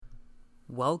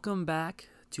Welcome back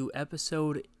to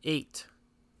episode 8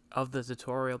 of the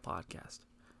Tutorial Podcast.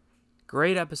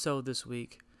 Great episode this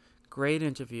week. Great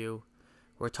interview.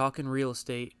 We're talking real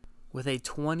estate with a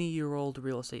 20-year-old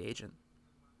real estate agent.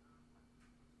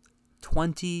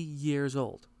 20 years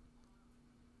old.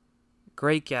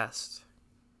 Great guest.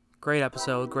 Great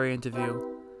episode. Great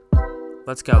interview.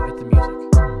 Let's go. Hit the music.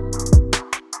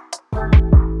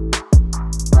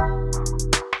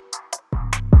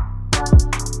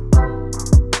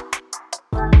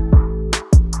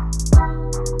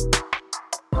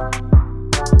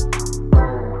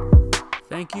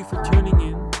 Thank you for tuning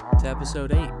in to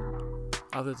episode 8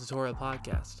 of the Tutorial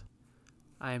Podcast.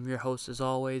 I am your host as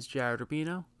always, Jared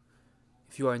Rubino.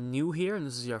 If you are new here and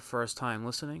this is your first time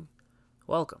listening,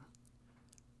 welcome.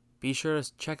 Be sure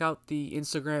to check out the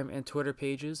Instagram and Twitter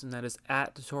pages, and that is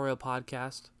at Tutorial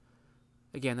Podcast.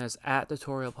 Again, that is at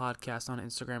Tutorial Podcast on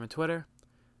Instagram and Twitter.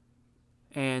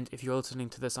 And if you're listening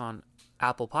to this on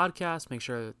Apple Podcasts, make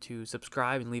sure to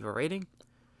subscribe and leave a rating.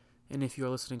 And if you're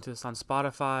listening to this on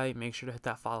Spotify, make sure to hit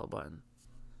that follow button.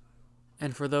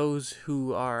 And for those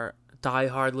who are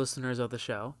diehard listeners of the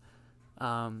show,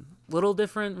 little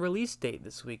different release date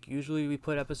this week. Usually we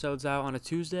put episodes out on a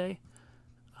Tuesday.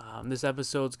 This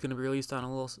episode's going to be released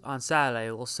on Saturday,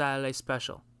 a little Saturday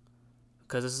special.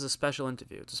 Because this is a special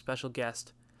interview. It's a special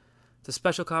guest. It's a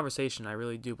special conversation. I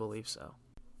really do believe so.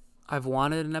 I've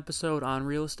wanted an episode on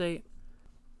real estate.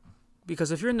 Because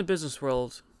if you're in the business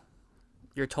world,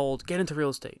 you're told, get into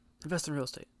real estate, invest in real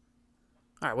estate.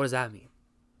 All right, what does that mean?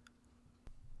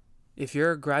 If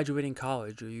you're graduating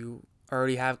college or you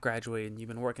already have graduated and you've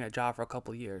been working a job for a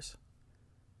couple of years,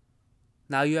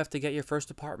 now you have to get your first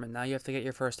apartment. Now you have to get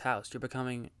your first house. You're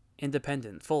becoming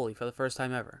independent fully for the first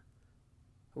time ever.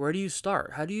 Where do you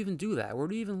start? How do you even do that? Where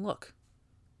do you even look?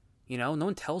 You know, no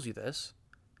one tells you this.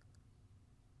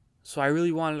 So I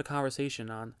really wanted a conversation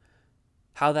on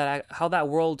how that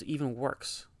world even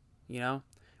works. You know,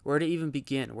 where to even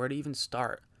begin, where to even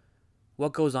start,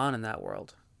 what goes on in that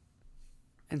world.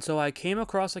 And so I came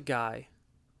across a guy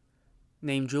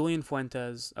named Julian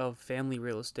Fuentes of Family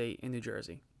Real Estate in New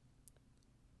Jersey.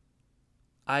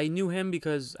 I knew him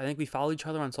because I think we followed each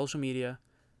other on social media.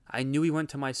 I knew he went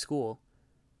to my school,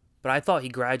 but I thought he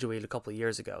graduated a couple of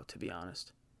years ago, to be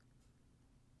honest.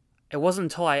 It wasn't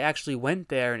until I actually went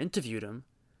there and interviewed him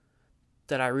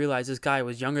that I realized this guy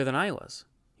was younger than I was.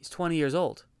 He's 20 years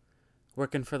old.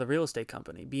 Working for the real estate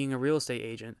company, being a real estate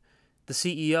agent, the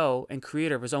CEO and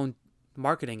creator of his own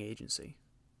marketing agency.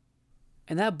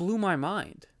 And that blew my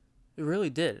mind. It really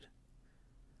did.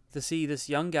 To see this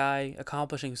young guy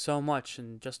accomplishing so much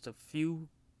in just a few,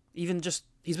 he's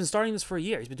been starting this for a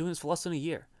year. He's been doing this for less than a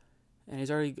year. And he's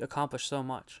already accomplished so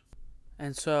much.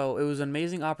 And so it was an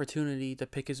amazing opportunity to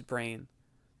pick his brain,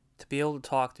 to be able to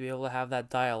talk, to be able to have that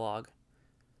dialogue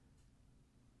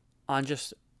on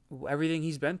just everything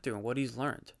he's been through and what he's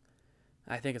learned.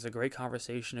 I think it's a great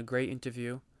conversation, a great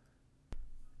interview.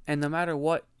 And no matter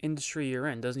what industry you're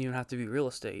in, doesn't even have to be real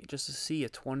estate, just to see a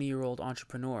 20-year-old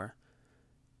entrepreneur,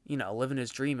 you know, living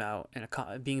his dream out and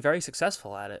being very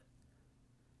successful at it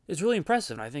is really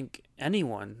impressive. And I think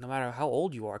anyone, no matter how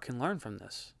old you are, can learn from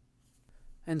this.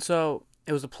 And so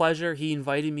it was a pleasure. He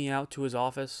invited me out to his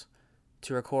office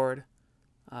to record.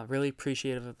 Really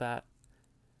appreciative of that.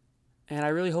 And I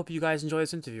really hope you guys enjoy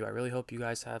this interview. I really hope you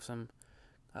guys have some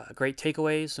great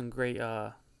takeaways, some great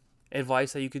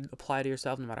advice that you could apply to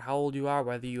yourself no matter how old you are,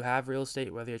 whether you have real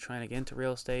estate, whether you're trying to get into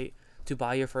real estate, to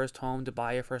buy your first home, to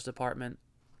buy your first apartment.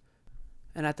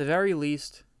 And at the very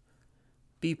least,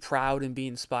 be proud and be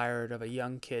inspired of a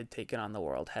young kid taking on the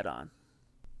world head on.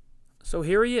 So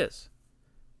here he is.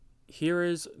 Here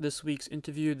is this week's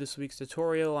interview, this week's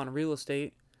tutorial on real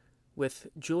estate with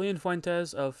Julian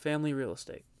Fuentes of Family Real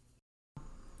Estate.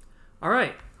 All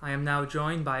right, I am now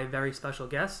joined by a very special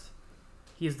guest.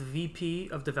 He is the VP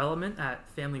of Development at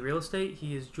Family Real Estate.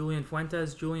 He is Julian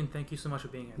Fuentes. Julian, thank you so much for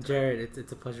being here today. Jared,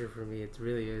 it's a pleasure for me. It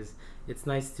really is. It's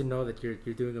nice to know that you're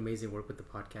doing amazing work with the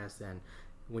podcast. And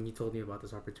when you told me about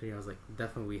this opportunity, I was like,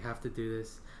 definitely, we have to do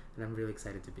this. And I'm really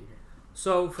excited to be here.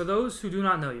 So for those who do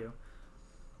not know you,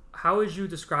 how would you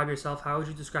describe yourself? How would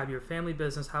you describe your family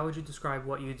business? How would you describe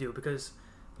what you do? Because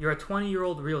you're a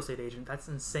 20-year-old real estate agent. That's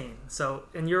insane. So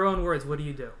in your own words, what do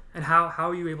you do? And how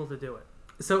are you able to do it?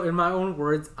 So in my own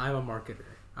words, I'm a marketer.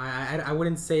 I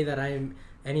wouldn't say that I am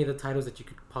any of the titles that you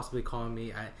could possibly call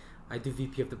me. I do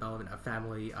VP of Development at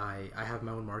Family. I have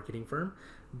my own marketing firm.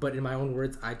 But in my own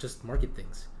words, I just market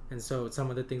things. And so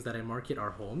some of the things that I market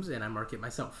are homes, and I market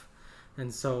myself.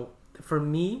 And so for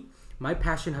me, my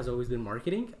passion has always been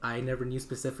marketing. I never knew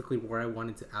specifically where I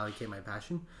wanted to allocate my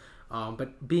passion.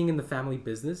 But being in the family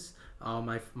business,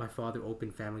 my father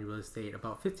opened family real estate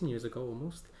about 15 years ago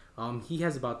almost. He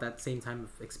has about that same time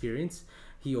of experience.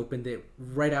 He opened it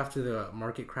right after the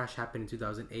market crash happened in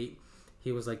 2008.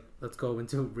 He was like, let's go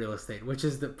into real estate, which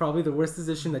is probably the worst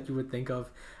decision that you would think of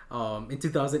in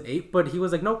 2008. But he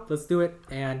was like, nope, let's do it.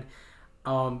 And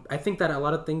I think that a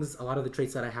lot of the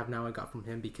traits that I have now, I got from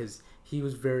him because he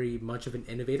was very much of an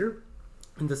innovator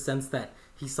in the sense that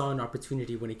he saw an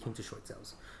opportunity when it came to short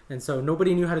sales. And so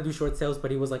nobody knew how to do short sales,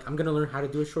 but he was like, I'm going to learn how to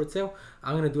do a short sale.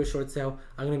 I'm going to do a short sale.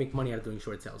 I'm going to make money out of doing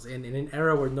short sales. And in an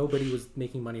era where nobody was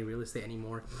making money in real estate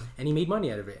anymore, and he made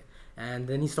money out of it. And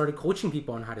then he started coaching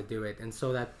people on how to do it. And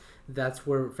so that's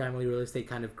where family real estate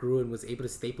kind of grew and was able to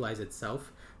stabilize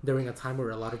itself during a time where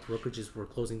a lot of brokerages were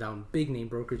closing down, big name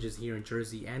brokerages here in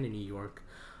Jersey and in New York.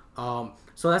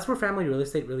 So that's where family real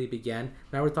estate really began.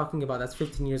 Now we're talking about that's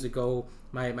 15 years ago.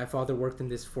 My father worked in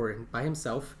this by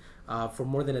himself for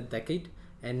more than a decade.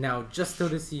 And now just till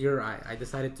this year, I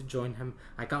decided to join him.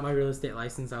 I got my real estate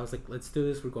license. I was like, let's do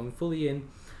this. We're going fully in.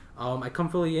 I come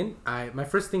fully in. My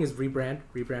first thing is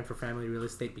rebrand for family real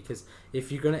estate, because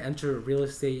if you're going to enter real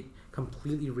estate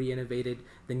completely re-innovated,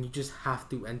 then you just have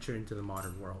to enter into the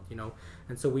modern world, you know?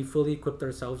 And so we fully equipped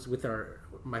ourselves with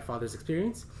my father's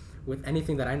experience, with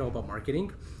anything that I know about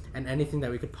marketing and anything that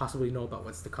we could possibly know about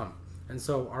what's to come. And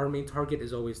so our main target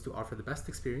is always to offer the best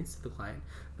experience to the client,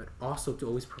 but also to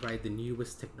always provide the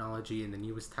newest technology and the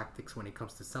newest tactics when it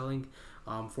comes to selling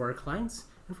for our clients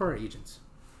and for our agents.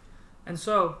 And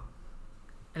so,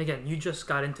 and again, you just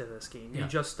got into this game. You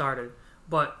just started.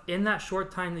 But in that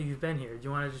short time that you've been here, do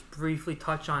you want to just briefly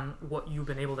touch on what you've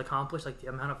been able to accomplish, like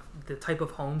the type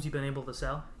of homes you've been able to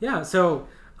sell? Yeah, so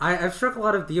I've struck a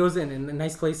lot of deals in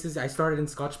nice places. I started in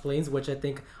Scotch Plains, which I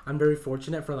think I'm very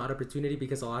fortunate for a lot of opportunity,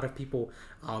 because a lot of people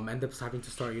end up having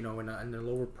to start, in a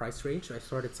lower price range. I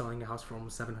started selling a house for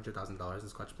almost $700,000 in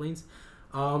Scotch Plains.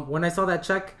 When I saw that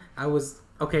check, I was,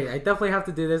 okay, I definitely have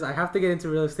to do this. I have to get into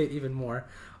real estate even more.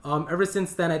 Ever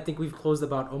since then, I think we've closed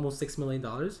about almost $6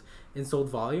 million in sold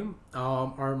volume.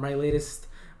 My latest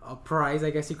prize,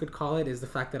 I guess you could call it, is the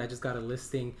fact that I just got a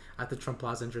listing at the Trump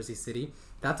Plaza in Jersey City.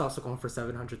 That's also going for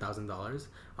 $700,000.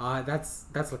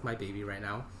 That's like my baby right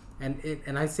now.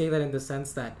 And I say that in the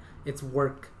sense that it's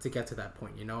work to get to that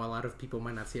point. A lot of people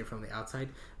might not see it from the outside,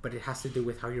 but it has to do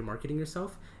with how you're marketing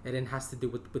yourself, and it has to do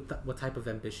with what type of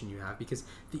ambition you have, because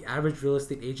the average real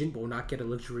estate agent will not get a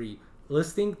luxury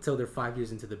listing till they're 5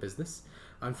 years into the business.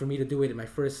 And for me to do it in my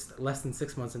first less than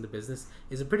 6 months in the business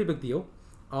is a pretty big deal.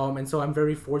 And so I'm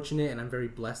very fortunate and I'm very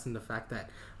blessed in the fact that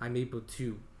I'm able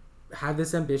to have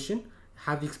this ambition,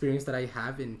 have the experience that I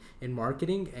have in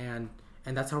marketing, and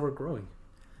that's how we're growing.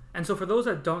 And so for those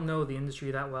that don't know the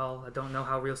industry that well, that don't know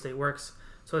how real estate works,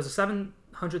 so it's a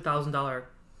 $700,000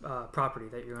 property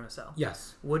that you're going to sell.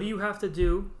 Yes. What do you have to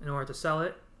do in order to sell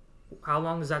it? How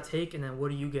long does that take? And then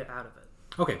what do you get out of it?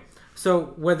 Okay,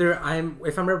 so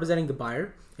if I'm representing the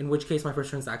buyer, in which case my first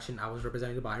transaction, I was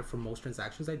representing the buyer for most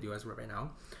transactions I do as of right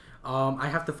now. I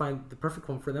have to find the perfect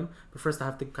home for them, but first I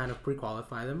have to kind of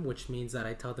pre-qualify them, which means that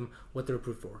I tell them what they're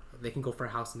approved for. They can go for a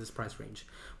house in this price range.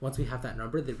 Once we have that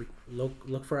number, they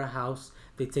look for a house,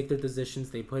 they take their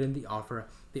decisions, they put in the offer.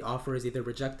 The offer is either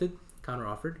rejected,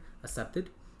 counter-offered,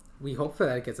 accepted. We hope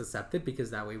that it gets accepted,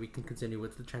 because that way we can continue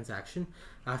with the transaction.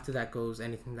 After that goes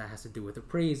anything that has to do with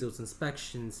appraisals,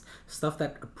 inspections, stuff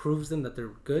that approves them that they're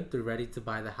good, they're ready to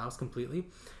buy the house completely.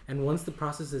 And once the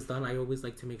process is done, I always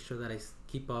like to make sure that I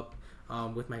keep up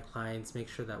with my clients, make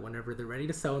sure that whenever they're ready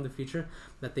to sell in the future,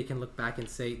 that they can look back and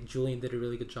say, Julian did a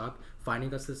really good job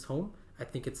finding us this home. I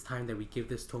think it's time that we give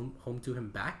this home to him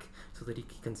back so that he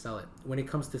can sell it. When it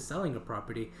comes to selling a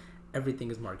property,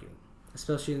 everything is marketing.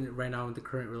 Especially right now in the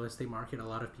current real estate market, a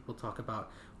lot of people talk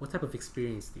about what type of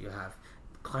experience do you have.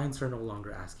 Clients are no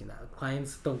longer asking that.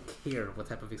 Clients don't care what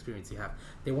type of experience you have.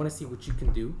 They want to see what you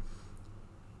can do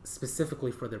specifically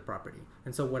for their property.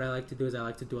 And so what I like to do is I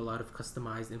like to do a lot of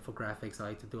customized infographics. I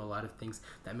like to do a lot of things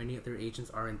that many other agents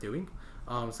aren't doing.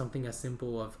 Something as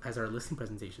simple as our listing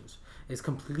presentations is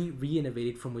completely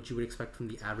re-innovated from what you would expect from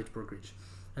the average brokerage.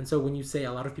 And so when you say,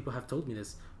 a lot of people have told me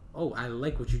this, oh, I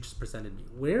like what you just presented me.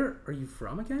 Where are you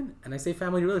from again? And I say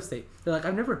family real estate. They're like,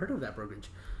 I've never heard of that brokerage.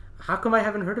 How come I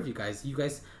haven't heard of you guys? You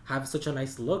guys have such a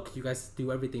nice look. You guys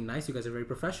do everything nice. You guys are very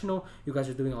professional. You guys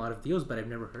are doing a lot of deals, but I've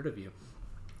never heard of you.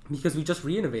 Because we just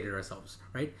re-innovated ourselves,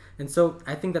 right? And so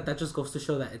I think that just goes to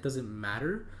show that it doesn't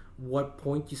matter what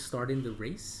point you start in the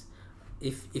race.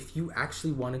 If you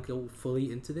actually want to go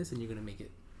fully into this, and you're going to make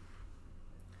it.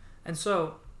 And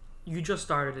so you just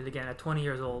started it again at 20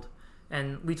 years old.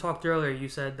 And we talked earlier, you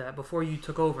said that before you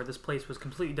took over, this place was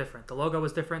completely different. The logo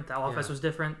was different. The office was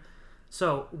different.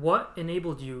 So what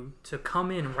enabled you to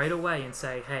come in right away and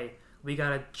say, hey, we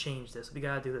got to change this. We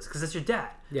got to do this. Because it's your dad,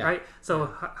 right?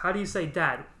 So how do you say,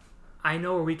 Dad, I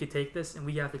know where we could take this and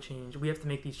we have to change. We have to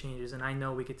make these changes. And I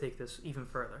know we could take this even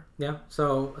further. Yeah.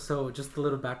 So just a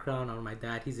little background on my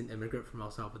dad. He's an immigrant from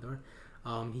El Salvador.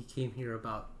 He came here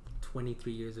about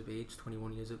 23 years of age,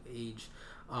 21 years of age.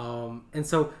 And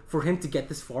so for him to get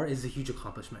this far is a huge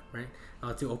accomplishment,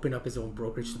 right? To open up his own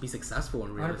brokerage, to be successful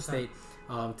in real 100%. Estate,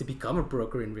 to become a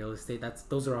broker in real estate,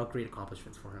 those are all great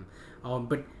accomplishments for him.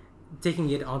 But taking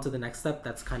it on to the next step,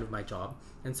 that's kind of my job.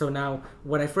 And so now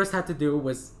what I first had to do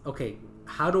was, okay,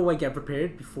 how do I get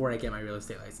prepared before I get my real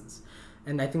estate license?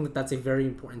 And I think that that's a very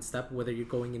important step, whether you're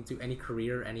going into any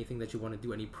career, anything that you want to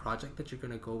do, any project that you're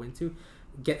going to go into,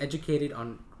 get educated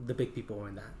on the big people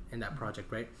in that project,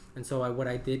 right? And so what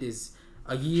I did is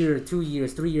a year, 2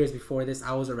 years, 3 years before this,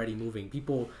 I was already moving.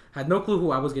 People had no clue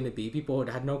who I was going to be. People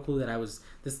had no clue that I was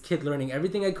this kid learning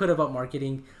everything I could about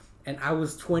marketing. And I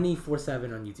was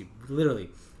 24/7 on YouTube, literally.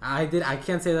 I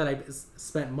can't say that I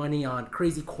spent money on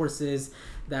crazy courses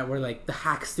that were like the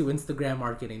hacks to Instagram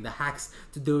marketing, the hacks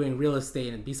to doing real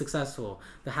estate and be successful,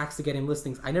 the hacks to getting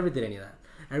listings. I never did any of that.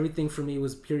 Everything for me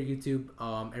was pure YouTube.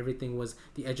 Everything was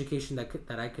the education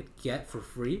that I could get for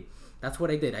free. That's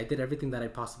what I did. I did everything that I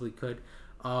possibly could.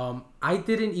 I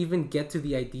didn't even get to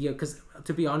the idea, because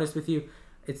to be honest with you,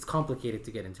 it's complicated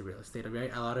to get into real estate,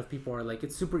 right? A lot of people are like,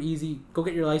 it's super easy. Go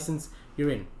get your license. You're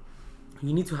in.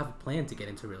 You need to have a plan to get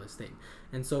into real estate.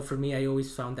 And so for me, I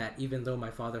always found that even though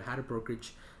my father had a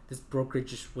brokerage, this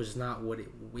brokerage was not what it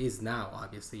is now,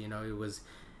 obviously. You know,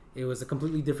 it was a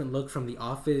completely different look from the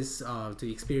office to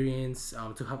the experience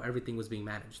to how everything was being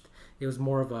managed. It was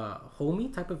more of a homey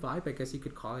type of vibe, I guess you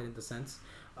could call it in the sense.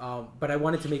 But I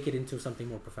wanted to make it into something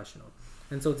more professional.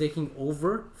 And so taking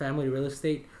over family real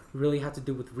estate really had to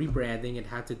do with rebranding. It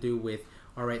had to do with,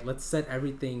 all right, let's set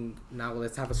everything now.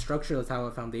 Let's have a structure. Let's have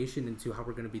a foundation into how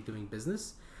we're going to be doing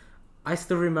business. I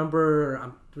still remember, I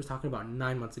was talking about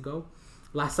 9 months ago,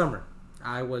 last summer,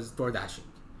 I was door dashing.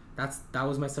 That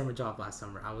was my summer job last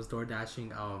summer. I was door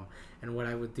dashing. And what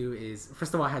I would do is,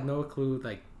 first of all, I had no clue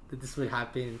like that this would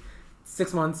happen.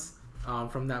 6 months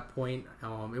from that point,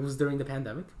 it was during the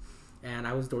pandemic. And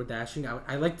I was door dashing.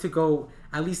 I like to go,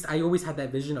 at least I always had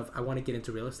that vision of I want to get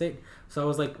into real estate. So I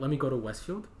was like, let me go to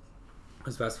Westfield,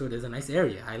 because Westfield is a nice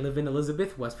area. I live in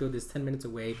Elizabeth. Westfield is 10 minutes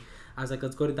away. I was like,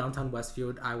 let's go to downtown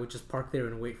Westfield. I would just park there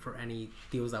and wait for any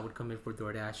deals that would come in for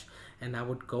DoorDash. And I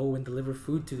would go and deliver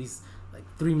food to these like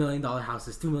 $3 million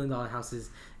houses, $2 million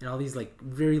houses, and all these like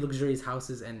very luxurious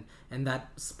houses. And that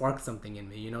sparked something in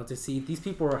me, you know, to see these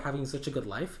people are having such a good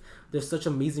life. There's such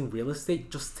amazing real estate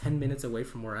just 10 minutes away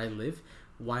from where I live.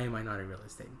 Why am I not in real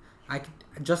estate? I could,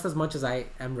 just as much as I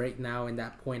am right now in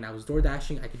that point, I was door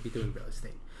dashing, I could be doing real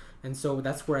estate. And so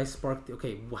that's where I sparked,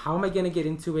 okay, how am I going to get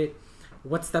into it?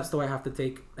 What steps do I have to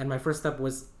take? And my first step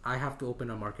was I have to open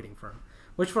a marketing firm,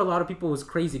 which for a lot of people was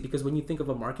crazy, because when you think of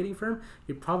a marketing firm,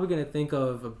 you're probably going to think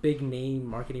of a big name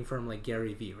marketing firm like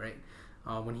Gary Vee, right?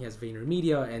 When he has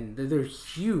VaynerMedia, and they're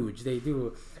huge. They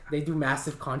do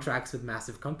massive contracts with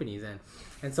massive companies.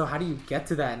 And so how do you get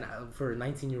to that for a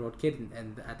 19-year-old kid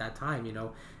and at that time, you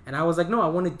know? And I was like, no, I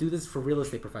want to do this for real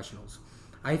estate professionals.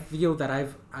 I feel that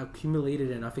I've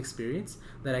accumulated enough experience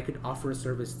that I could offer a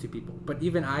service to people. But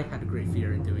even I had a great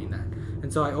fear in doing that.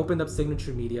 And so I opened up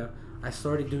Signature Media. I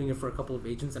started doing it for a couple of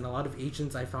agents, and a lot of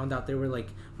agents, I found out they were like,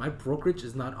 my brokerage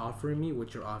is not offering me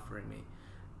what you're offering me.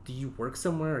 Do you work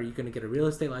somewhere? Are you going to get a real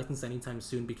estate license anytime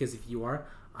soon? Because if you are,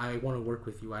 I want to work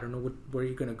with you. I don't know where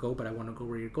you're going to go, but I want to go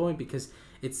where you're going, because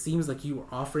it seems like you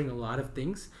are offering a lot of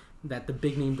things that the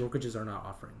big name brokerages are not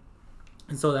offering.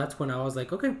 And so that's when I was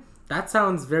like, okay, that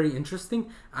sounds very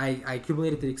interesting. I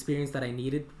accumulated the experience that I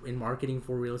needed in marketing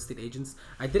for real estate agents.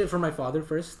 I did it for my father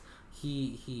first.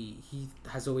 He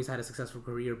has always had a successful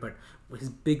career, but his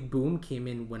big boom came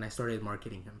in when I started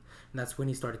marketing him. And that's when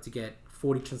he started to get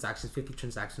 40 transactions, 50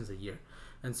 transactions a year.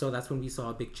 And so that's when we saw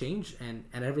a big change. And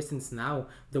ever since now,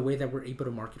 the way that we're able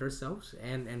to market ourselves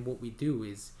and what we do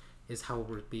is how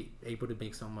we're able to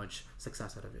make so much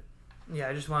success out of it. Yeah,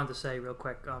 I just wanted to say real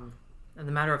quick, in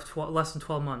the matter of less than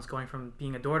 12 months, going from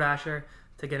being a door dasher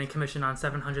to getting commission on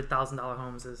 $700,000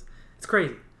 homes it's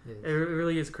crazy. It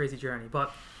really is a crazy journey.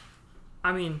 But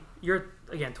I mean, you're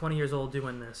again 20 years old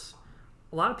doing this.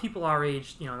 A lot of people our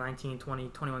age, 19, 20,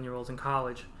 21-year-olds in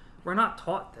college, we're not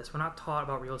taught this. We're not taught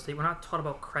about real estate. We're not taught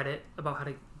about credit, about how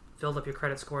to build up your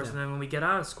credit scores. Yeah. And then when we get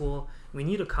out of school, we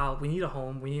need a home,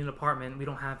 we need an apartment. We're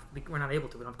not able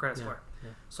to. We don't have credit score.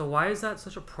 Yeah. So why is that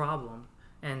such a problem?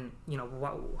 And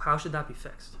how should that be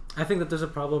fixed? I think that there's a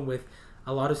problem with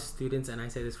a lot of students, and I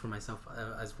say this for myself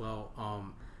as well.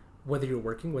 whether you're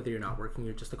working, whether you're not working,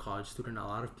 you're just a college student, a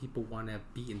lot of people want to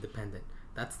be independent.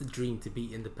 That's the dream, to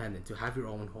be independent, to have your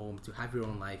own home, to have your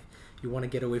own life. You want to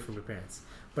get away from your parents.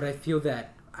 But I feel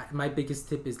that my biggest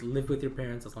tip is live with your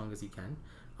parents as long as you can,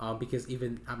 because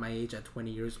even at my age, at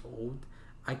 20 years old,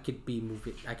 I could be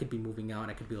moving out.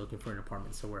 I could be looking for an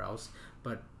apartment somewhere else.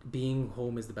 But being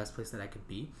home is the best place that I could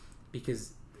be,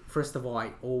 because first of all,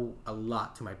 I owe a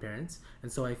lot to my parents,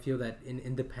 and so I feel that in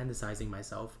independentizing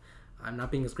myself, I'm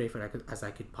not being as grateful as I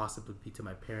could possibly be to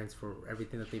my parents for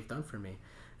everything that they've done for me.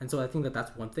 And so I think that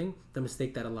that's one thing. The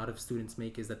mistake that a lot of students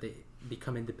make is that they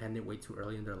become independent way too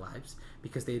early in their lives,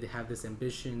 because they have this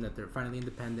ambition that they're finally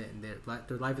independent and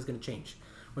their life is going to change.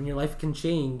 When your life can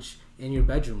change in your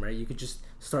bedroom, right? You could just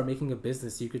start making a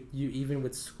business. You even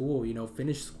with school,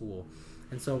 finish school.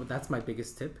 And so that's my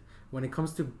biggest tip. When it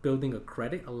comes to building a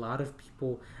credit, a lot of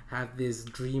people have this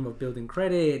dream of building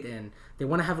credit, and they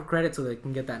want to have a credit so they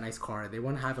can get that nice car. They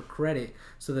want to have a credit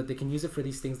so that they can use it for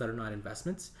these things that are not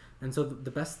investments. And so the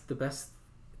best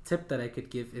tip that I could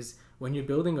give is, when you're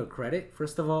building a credit,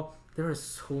 first of all, there are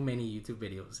so many YouTube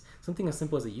videos. Something as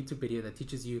simple as a YouTube video that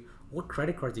teaches you what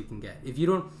credit cards you can get. If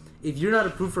you're not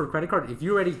approved for a credit card, if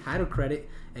you already had a credit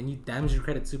and you damage your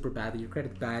credit super badly, your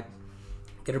credit's bad,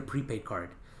 get a prepaid card.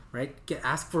 Right?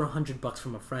 Ask for $100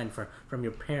 from a friend, from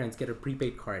your parents. Get a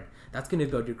prepaid card. That's going to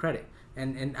build your credit.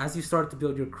 And as you start to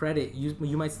build your credit,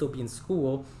 you might still be in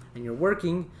school and you're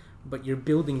working, but you're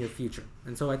building your future.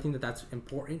 And so I think that that's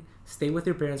important. Stay with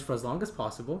your parents for as long as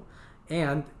possible,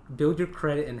 and build your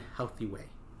credit in a healthy way.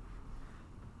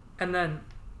 And then,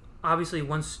 obviously,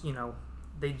 once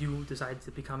they do decide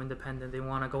to become independent, they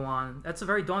want to go on. That's a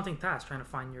very daunting task, trying to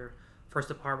find your first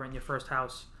apartment, your first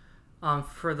house.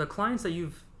 For the clients that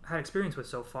you've had experience with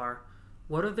so far,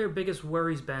 what have their biggest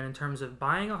worries been in terms of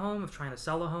buying a home, of trying to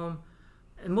sell a home,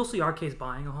 and mostly our case,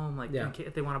 buying a home,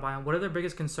 if they want to buy a home? What are their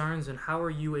biggest concerns, and how are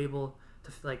you able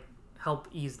to help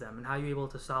ease them, and how are you able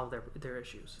to solve their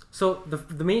issues? So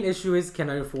the main issue is, can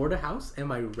I afford a house?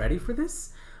 Am I ready for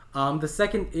this? The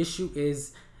second issue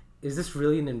is this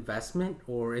really an investment,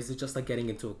 or is it just like getting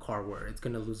into a car where it's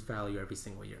going to lose value every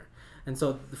single year? And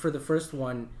so for the first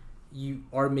one, you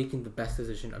are making the best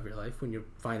decision of your life when you're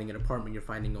finding an apartment, you're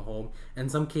finding a home. In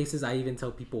some cases, I even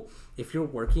tell people, if you're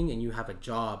working and you have a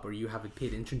job or you have a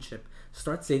paid internship,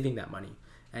 start saving that money.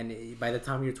 And by the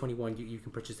time you're 21, you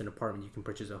can purchase an apartment, you can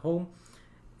purchase a home.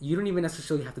 You don't even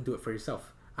necessarily have to do it for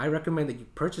yourself. I recommend that you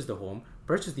purchase the home,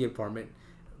 purchase the apartment,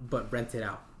 but rent it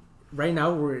out. Right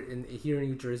now, here in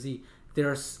New Jersey,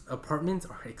 apartments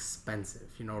are expensive.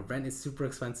 Rent is super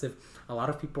expensive. A lot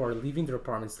of people are leaving their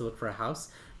apartments to look for a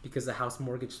house, because the house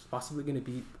mortgage is possibly going to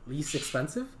be least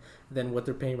expensive than what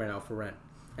they're paying right now for rent.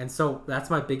 And so that's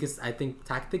my biggest, I think,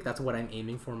 tactic. That's what I'm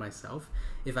aiming for myself.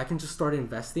 If I can just start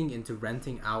investing into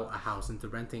renting out a house, into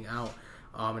renting out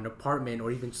an apartment, or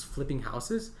even just flipping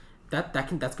houses, that's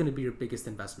going to be your biggest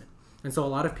investment. And so a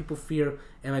lot of people fear,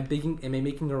 am I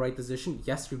making the right decision?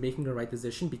 Yes, you're making the right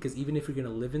decision, because even if you're going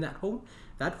to live in that home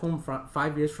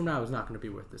 5 years from now is not going to be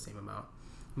worth the same amount.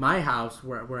 My house,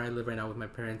 where I live right now with my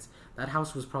parents, that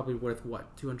house was probably worth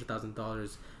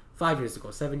 $200,000 5 years ago,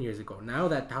 7 years ago. Now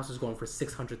that house is going for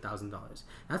 $600,000.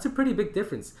 That's a pretty big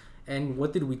difference. And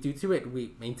what did we do to it?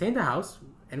 We maintained the house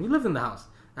and we lived in the house.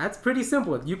 That's pretty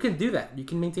simple. You can do that. You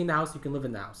can maintain the house. You can live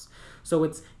in the house. So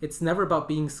it's never about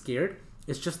being scared.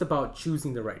 It's just about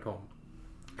choosing the right home.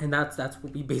 And that's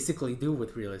what we basically do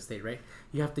with real estate, right?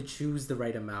 You have to choose the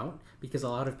right amount, because a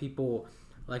lot of people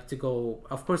like to go,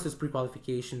 of course there's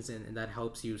pre-qualifications and that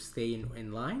helps you stay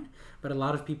in line, but a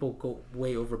lot of people go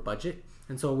way over budget.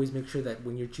 And so always make sure that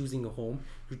when you're choosing a home,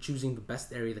 you're choosing the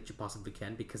best area that you possibly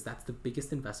can, because that's the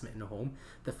biggest investment in a home.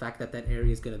 The fact that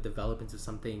area is going to develop into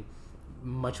something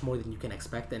much more than you can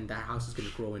expect, and that house is going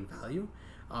to grow in value,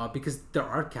 because there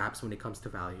are caps when it comes to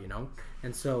value,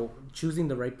 And so choosing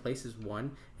the right place is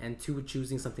one, and two,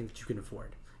 choosing something that you can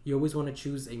afford. You always want to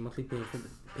choose a monthly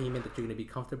payment that you're going to be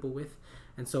comfortable with.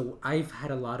 And so I've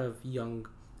had a lot of young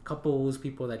couples,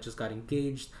 people that just got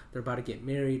engaged, they're about to get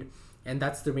married, and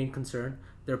that's their main concern.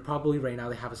 They're probably right now,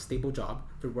 they have a stable job,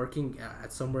 they're working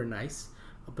at somewhere nice,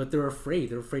 but they're afraid.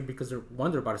 They're afraid because they're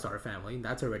about to start a family, and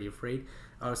that's already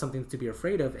something to be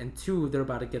afraid of, and two, they're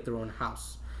about to get their own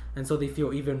house. And so they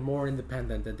feel even more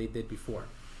independent than they did before.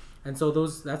 And so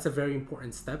that's a very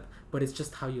important step, but it's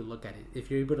just how you look at it. If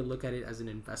you're able to look at it as an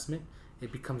investment,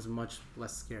 it becomes much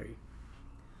less scary.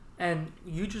 And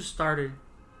you just started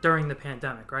during the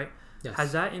pandemic, right? Yes.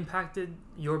 Has that impacted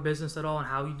your business at all, and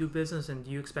how you do business? And do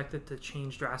you expect it to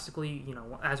change drastically,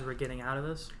 as we're getting out of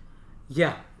this?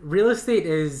 Yeah, real estate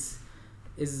is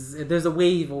there's a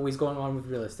wave always going on with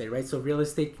real estate, right? So real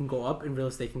estate can go up and real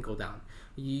estate can go down.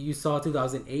 You saw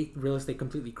 2008 real estate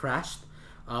completely crashed,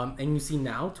 and you see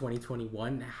now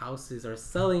 2021 houses are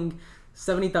selling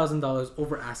 $70,000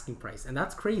 over asking price, and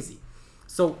that's crazy.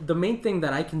 So the main thing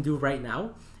that I can do right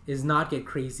now is not get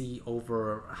crazy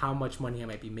over how much money I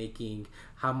might be making,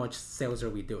 how much sales are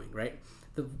we doing, right?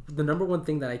 The number one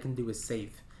thing that I can do is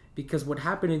save. Because what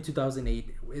happened in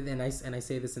 2008, and I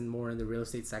say this in more in the real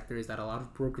estate sector, is that a lot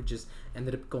of brokerages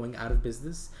ended up going out of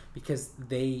business because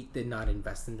they did not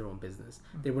invest in their own business.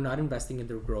 They were not investing in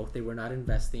their growth. They were not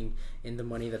investing in the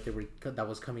money that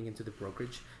was coming into the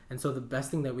brokerage. And so the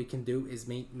best thing that we can do is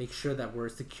make sure that we're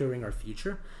securing our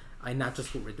future, and not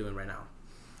just what we're doing right now.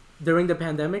 During the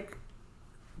pandemic,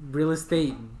 real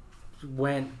estate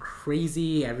went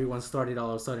crazy. Everyone started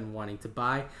all of a sudden wanting to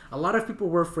buy. A lot of people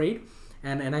were afraid.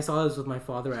 And I saw this with my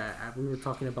father. We were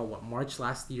talking about March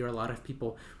last year. A lot of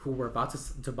people who were about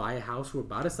to buy a house, who were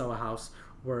about to sell a house,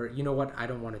 were, you know what, I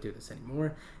don't want to do this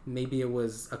anymore. Maybe it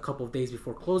was a couple of days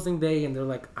before closing day, and they're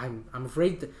like, I'm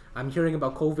afraid. I'm hearing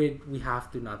about COVID. We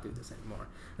have to not do this anymore.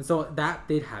 And so that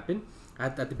did happen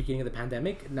at the beginning of the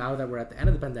pandemic. Now that we're at the end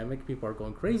of the pandemic, people are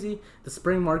going crazy. The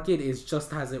spring market is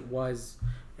just as it was.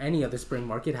 Any other spring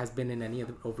market has been in any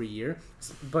other over a year,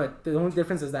 but the only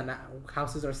difference is that now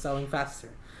houses are selling faster.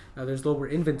 Now there's lower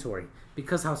inventory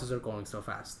because houses are going so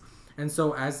fast. And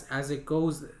so as it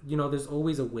goes, there's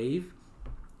always a wave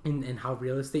in how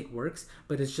real estate works,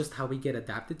 but it's just how we get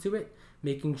adapted to it,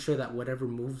 making sure that whatever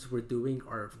moves we're doing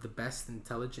are the best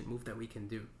intelligent move that we can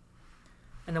do.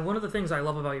 And then one of the things I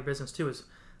love about your business too is,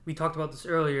 we talked about this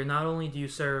earlier, not only do you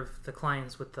serve the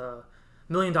clients with the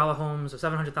 $1 million homes or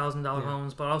 $700,000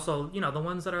 homes, but also, the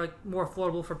ones that are like more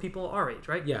affordable for people our age,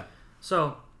 right? Yeah.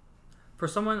 So for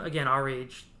someone, again, our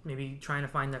age, maybe trying to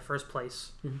find their first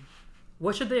place,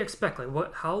 what should they expect?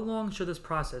 Like, how long should this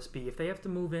process be? If they have to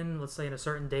move in, let's say, at a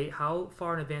certain date, how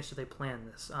far in advance should they plan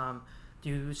this? Do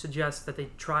you suggest that they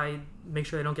make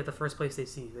sure they don't get the first place they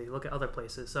see, they look at other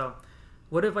places? So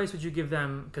what advice would you give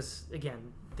them? Because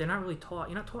again, they're not really taught,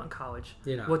 you're not taught in college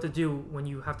what to do when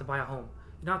you have to buy a home.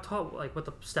 You're not taught like what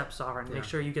the steps are, and make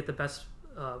sure you get the best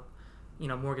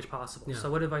mortgage possible. So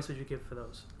what advice would you give for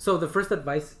those? So the first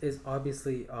advice is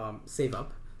obviously save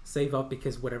up,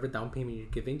 because whatever down payment you're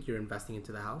giving, you're investing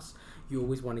into the house. You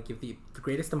always want to give the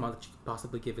greatest amount that you can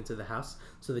possibly give into the house,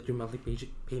 so that your monthly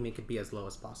payment could be as low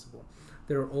as possible.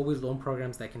 There are always loan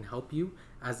programs that can help you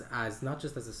as not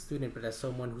just as a student, but as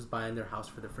someone who's buying their house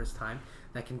for the first time,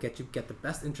 that can get the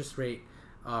best interest rate,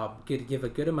 give a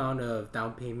good amount of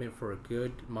down payment for a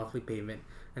good monthly payment.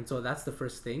 And so that's the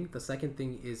first thing. The second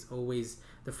thing is always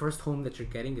the first home that you're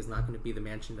getting is not going to be the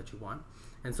mansion that you want.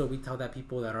 And so we tell that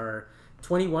people that are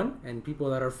 21 and people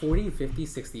that are 40, 50,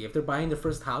 60, if they're buying their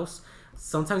first house,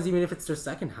 sometimes even if it's their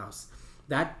second house,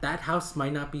 that house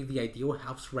might not be the ideal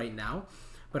house right now,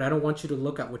 but I don't want you to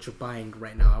look at what you're buying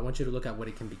right now. I want you to look at what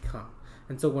it can become.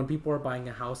 And so when people are buying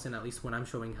a house, and at least when I'm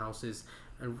showing houses,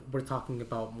 and we're talking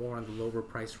about more on the lower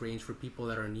price range for people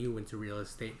that are new into real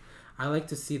estate, I like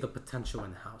to see the potential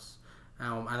in the house.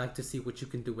 I like to see what you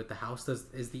can do with the house.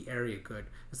 Is the area good?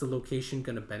 Is the location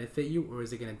going to benefit you, or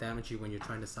is it going to damage you when you're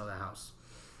trying to sell the house?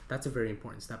 That's a very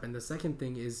important step. And the second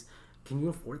thing is, can you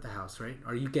afford the house, right?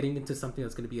 Are you getting into something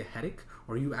that's going to be a headache,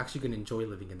 or are you actually going to enjoy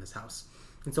living in this house?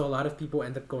 And so a lot of people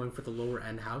end up going for the lower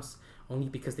end house only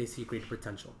because they see greater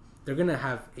potential. They're going to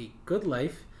have a good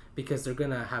life because they're going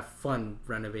to have fun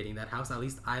renovating that house. At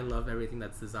least I love everything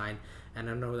that's designed. And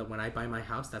I know that when I buy my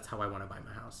house, that's how I want to buy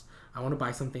my house. I want to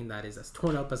buy something that is as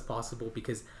torn up as possible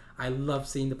because I love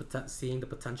seeing the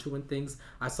potential in things.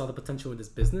 I saw the potential in this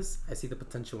business. I see the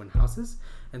potential in houses.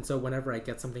 And so whenever I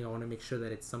get something, I want to make sure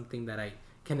that it's something that I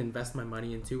can invest my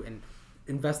money into. And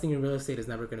investing in real estate is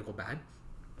never going to go bad.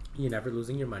 You're never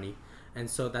losing your money. And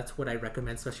so that's what I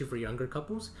recommend, especially for younger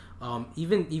couples.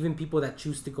 Even people that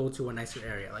choose to go to a nicer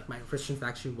area. Like my first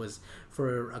transaction was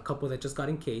for a couple that just got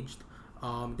engaged.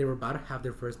 They were about to have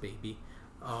their first baby.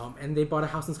 And they bought a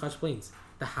house in Scotch Plains.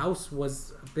 The house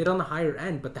was a bit on the higher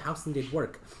end, but the house did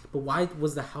work. But why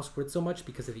was the house worth so much?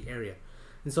 Because of the area.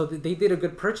 And so they did a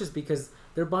good purchase because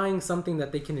they're buying something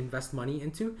that they can invest money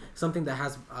into, something that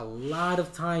has a lot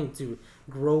of time to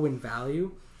grow in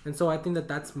value. And so I think that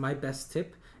that's my best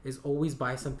tip, is always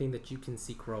buy something that you can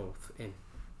see growth in.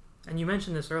 And you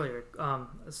mentioned this earlier,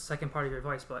 the second part of your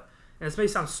advice, and this may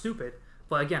sound stupid,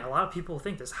 but again, a lot of people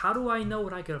think this. How do I know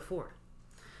what I can afford?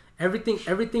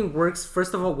 Everything works,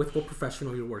 first of all, with what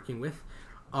professional you're working with.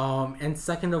 And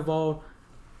second of all,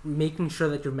 making sure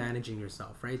that you're managing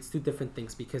yourself, right? It's two different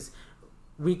things, because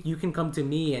you can come to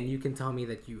me and you can tell me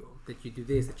that you do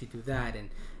this, that you do that,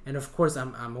 and of course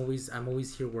I'm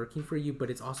always here working for you, but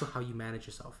it's also how you manage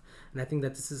yourself. And I think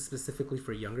that this is specifically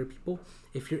for younger people.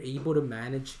 If you're able to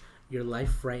manage your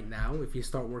life right now, if you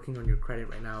start working on your credit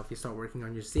right now, if you start working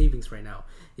on your savings right now,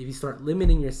 if you start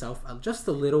limiting yourself just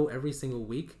a little every single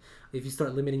week, if you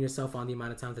start limiting yourself on the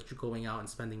amount of time that you're going out and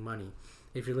spending money,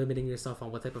 if you're limiting yourself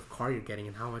on what type of car you're getting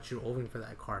and how much you're owing for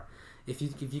that car, if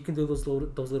you can do those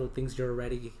little things, you're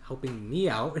already helping me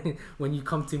out when you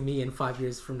come to me in 5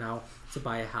 years from now to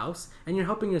buy a house, and you're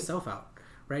helping yourself out,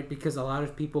 right? Because a lot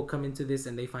of people come into this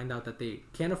and they find out that they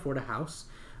can't afford a house,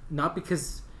 not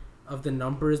because of the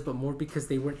numbers, but more because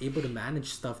they weren't able to manage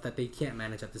stuff that they can't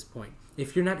manage at this point.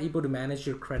 If you're not able to manage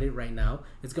your credit right now,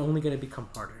 it's only going to become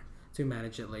harder to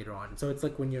manage it later on. So it's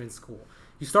like when you're in school.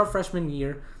 You start freshman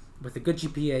year with a good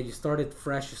GPA, you started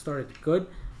fresh, you started good,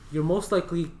 you're most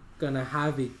likely going to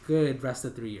have a good rest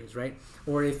of 3 years, right?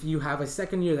 Or if you have a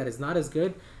second year that is not as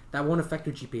good, that won't affect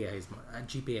your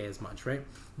GPA as much, right?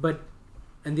 But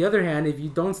on the other hand, if you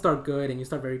don't start good and you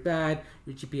start very bad,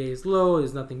 your GPA is low,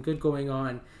 there's nothing good going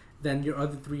on, then your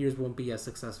other 3 years won't be as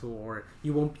successful, or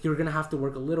you're going to have to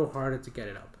work a little harder to get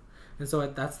it up. And so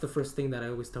that's the first thing that I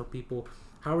always tell people.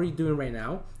 How are you doing right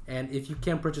now? And if you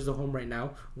can't purchase a home right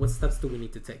now, what steps do we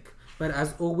need to take? But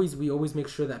as always, we always make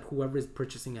sure that whoever is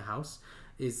purchasing a house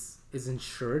is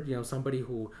insured. Somebody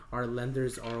who, our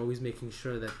lenders are always making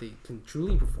sure that they can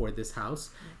truly afford this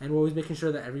house, and we're always making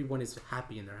sure that everyone is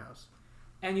happy in their house.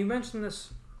 And you mentioned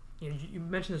this, you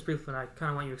mentioned this briefly, and I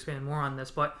kind of want you to expand more on this,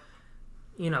 but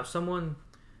someone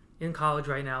in college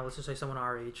right now, let's just say someone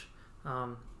our age,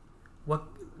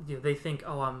 they think,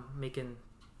 oh, I'm making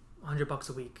 $100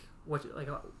 a week.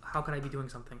 How could I be doing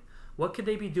something? What could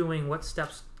they be doing? What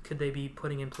steps could they be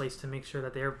putting in place to make sure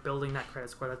that they're building that credit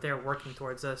score, that they're working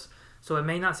towards this? So it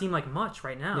may not seem like much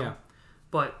right now,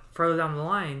 but further down the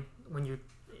line, when you're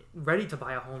ready to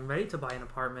buy a home, ready to buy an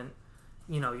apartment,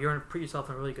 you're going to put yourself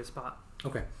in a really good spot.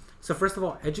 Okay. So first of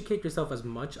all, educate yourself as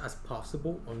much as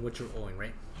possible on what you're owing,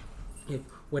 right? If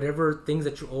whatever things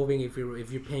that you're owing, if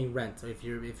you're paying rent, or if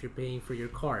you're paying for your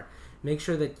car, make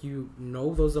sure that you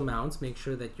know those amounts. Make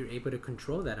sure that you're able to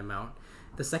control that amount.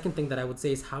 The second thing that I would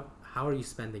say is how are you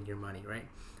spending your money, right?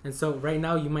 And so right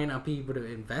now you might not be able to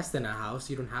invest in a house.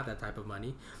 You don't have that type of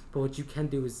money. But what you can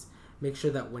do is make sure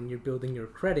that when you're building your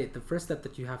credit, the first step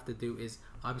that you have to do is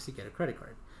obviously get a credit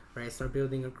card. Right, start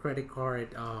building a credit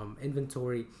card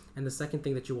inventory, and the second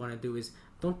thing that you want to do is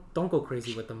don't go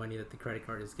crazy with the money that the credit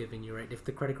card is giving you. Right, if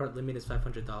the credit card limit is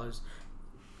 $500,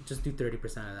 just do 30%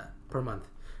 of that per month.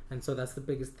 And so that's the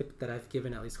biggest tip that I've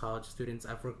given at least college students.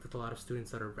 I've worked with a lot of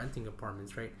students that are renting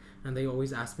apartments, right, and they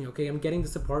always ask me, okay, I'm getting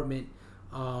this apartment,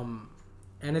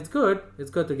 and it's good.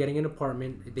 They're getting an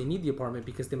apartment. They need the apartment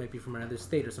because they might be from another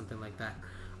state or something like that.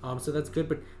 So that's good,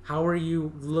 but how are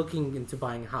you looking into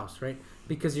buying a house, right?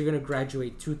 Because you're going to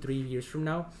graduate 2-3 years from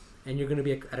now, and you're going to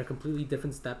be at a completely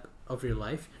different step of your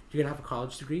life. You're going to have a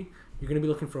college degree. You're going to be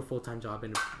looking for a full-time job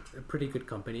in a pretty good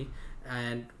company.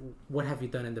 And what have you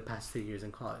done in the past 3 years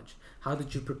in college? How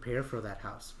did you prepare for that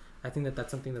house? I think that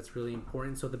that's something that's really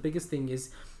important. So the biggest thing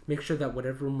is make sure that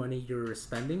whatever money you're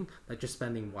spending, that you're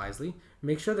spending wisely.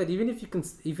 Make sure that even if you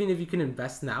can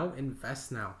invest now,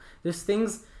 invest now. There's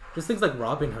things like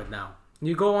Robinhood now.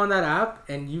 You go on that app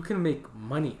and you can make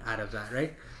money out of that,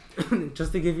 right?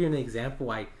 Just to give you an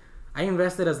example, I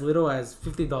invested as little as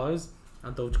 $50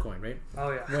 on Dogecoin, right?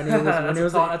 Oh yeah.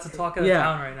 That's a talk of the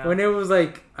town right now. When it was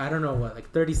like, I don't know what,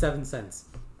 like 37 cents.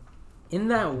 In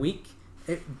that week,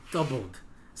 it doubled.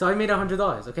 So I made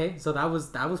 $100, okay? So that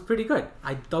was pretty good.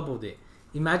 I doubled it.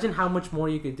 Imagine how much more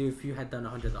you could do if you had done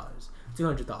 $100,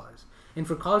 $200. And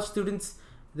for college students,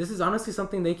 this is honestly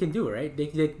something they can do, right? They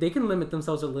can limit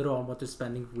themselves a little on what they're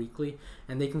spending weekly,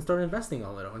 and they can start investing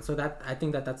a little. And so I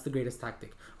think that's the greatest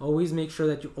tactic. Always make sure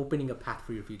that you're opening a path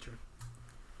for your future.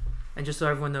 And just so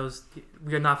everyone knows,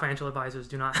 we are not financial advisors.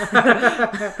 Do not. That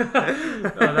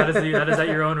is at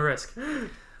your own risk.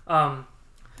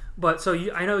 But so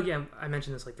I know, again, I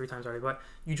mentioned this like 3 times already, but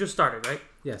you just started, right?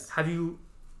 Yes. What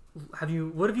have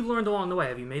you learned along the way?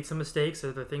 Have you made some mistakes?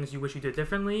 Are there things you wish you did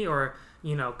differently? Or,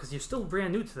 because you're still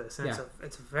brand new to this, and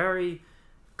it's a very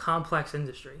complex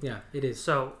industry. Yeah, it is.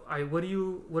 So what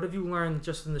have you learned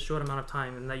just in the short amount of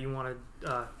time and that you want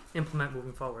to implement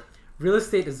moving forward? Real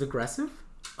estate is aggressive.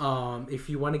 If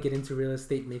you want to get into real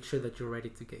estate, make sure that you're ready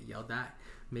to get yelled at.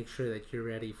 Make sure that you're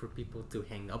ready for people to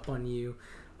hang up on you.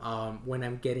 When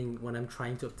I'm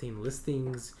trying to obtain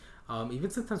listings, even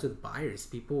sometimes with buyers,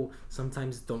 people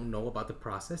sometimes don't know about the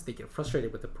process. They get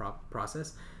frustrated with the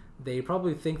process. They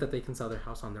probably think that they can sell their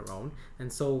house on their own,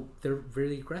 and so they're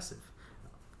really aggressive.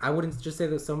 I wouldn't just say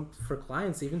that some for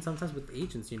clients, even sometimes with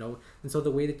agents, And so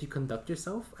the way that you conduct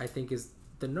yourself, I think, is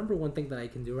the number one thing that I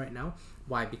can do right now.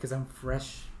 Why? Because I'm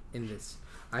fresh in this.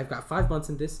 I've got 5 months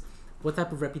in this. What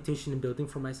type of reputation and building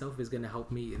for myself is going to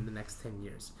help me in the next 10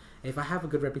 years? And if I have a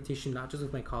good reputation, not just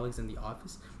with my colleagues in the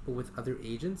office, but with other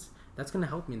agents, that's going to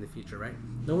help me in the future, right?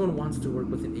 No one wants to work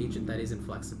with an agent that isn't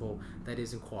flexible, that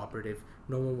isn't cooperative.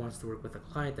 No one wants to work with a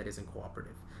client that isn't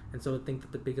cooperative. And so I think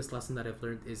that the biggest lesson that I've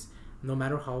learned is no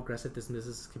matter how aggressive this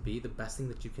business can be, the best thing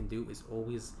that you can do is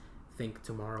always think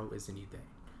tomorrow is a new day.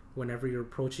 Whenever you're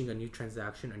approaching a new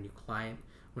transaction, a new client,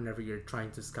 whenever you're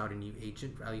trying to scout a new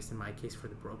agent, at least in my case for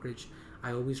the brokerage,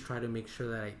 I always try to make sure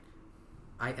that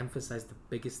I emphasize the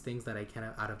biggest things that I can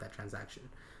out of that transaction.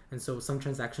 And so some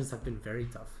transactions have been very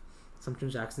tough. Some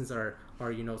transactions are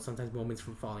sometimes moments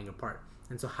from falling apart.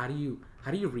 And so how do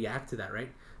you react to that,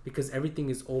 right? Because everything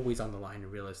is always on the line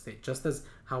in real estate. Just as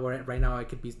how right now I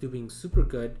could be doing super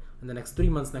good in the next 3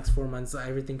 months, next 4 months,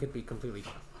 everything could be completely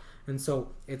gone. And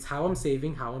so it's how I'm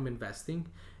saving, how I'm investing,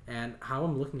 and how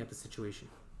I'm looking at the situation.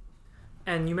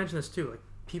 And you mentioned this too,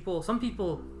 like some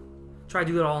people try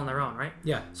to do it all on their own, right?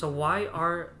 Yeah. So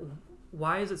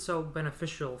why is it so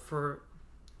beneficial for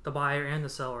the buyer and the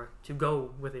seller to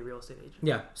go with a real estate agent?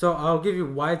 Yeah. So I'll give you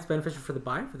why it's beneficial for the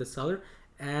buyer, for the seller,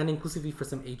 and inclusively for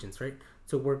some agents, right?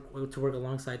 To work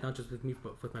alongside, not just with me,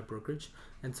 but with my brokerage.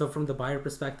 And so from the buyer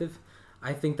perspective,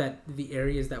 I think that the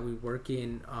areas that we work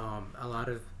in,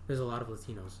 there's a lot of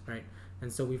Latinos, right?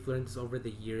 And so we've learned this over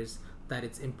the years that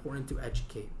it's important to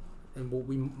educate. And what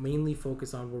we mainly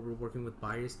focus on when we're working with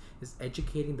buyers is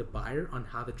educating the buyer on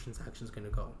how the transaction is going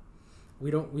to go.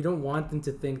 We don't want them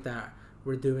to think that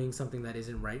we're doing something that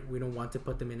isn't right. We don't want to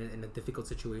put them in a difficult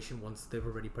situation once they've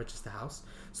already purchased the house.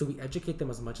 So we educate them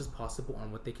as much as possible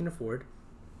on what they can afford,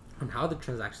 on how the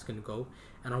transaction is going to go,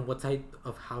 and on what type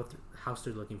of house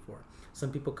they're looking for.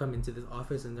 Some people come into this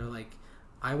office and they're like,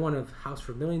 I want a house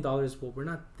for $1 million. Well, we're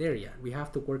not there yet. We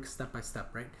have to work step by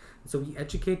step, right? So we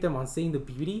educate them on seeing the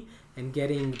beauty and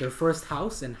getting their first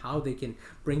house and how they can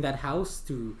bring that house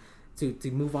to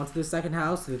move on to the second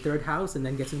house, to the third house, and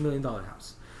then get to the $1 million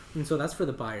house. And so that's for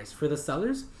the buyers. For the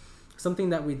sellers, something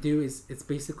that we do is it's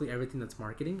basically everything that's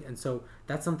marketing. And so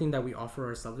that's something that we offer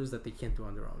our sellers that they can't do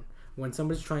on their own. When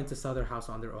somebody's trying to sell their house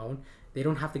on their own, they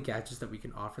don't have the gadgets that we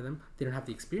can offer them. They don't have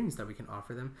the experience that we can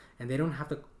offer them. And they don't have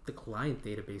the client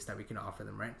database that we can offer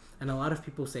them, right? And a lot of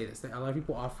people say this. A lot of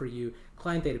people offer you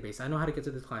client database. I know how to get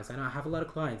to the clients. I have a lot of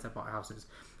clients that bought houses.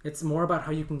 It's more about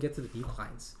how you can get to the new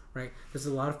clients, right? There's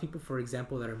a lot of people, for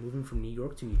example, that are moving from New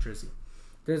York to New Jersey.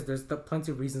 There's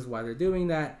plenty of reasons why they're doing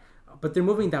that. But they're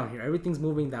moving down here. Everything's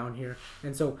moving down here.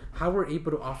 And so how we're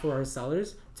able to offer our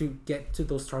sellers to get to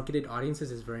those targeted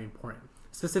audiences is very important.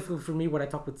 Specifically for me, when I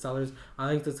talk with sellers, I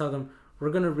like to tell them, we're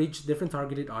going to reach different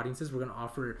targeted audiences. We're going to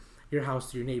offer your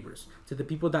house to your neighbors, to the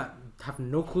people that have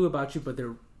no clue about you, but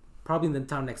they're probably in the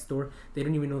town next door. They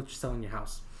don't even know that you're selling your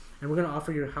house. And we're going to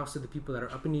offer your house to the people that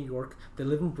are up in New York. They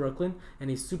live in Brooklyn in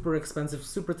a super expensive,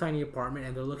 super tiny apartment,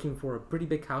 and they're looking for a pretty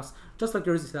big house, just like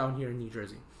yours is down here in New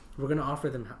Jersey. We're going to offer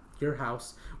them your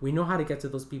house. We know how to get to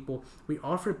those people. We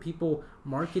offer people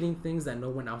marketing things that no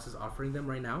one else is offering them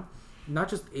right now. Not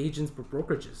just agents, but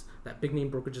brokerages that big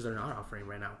name brokerages are not offering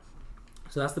right now.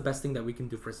 So that's the best thing that we can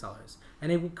do for sellers.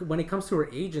 And when it comes to our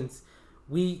agents,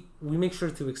 we make sure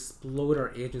to explode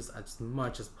our agents as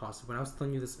much as possible. When I was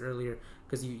telling you this earlier,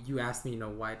 because you asked me,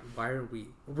 why are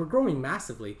we're growing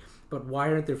massively, but why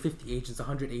aren't there 50 agents,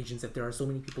 100 agents if there are so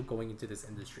many people going into this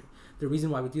industry? The reason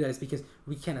why we do that is because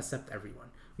we can't accept everyone.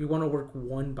 We want to work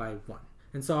one by one.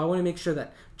 And so I want to make sure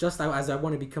that just as I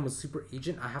want to become a super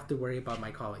agent, I have to worry about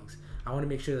my colleagues. I want to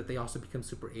make sure that they also become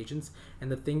super agents. And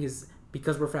the thing is,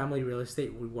 because we're family real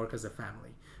estate, we work as a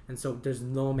family. And so there's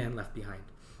no man left behind.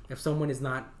 If someone is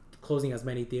not closing as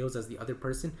many deals as the other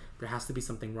person, there has to be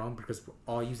something wrong because we're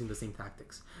all using the same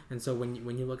tactics. And so when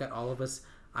you look at all of us,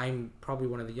 I'm probably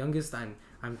one of the youngest. I'm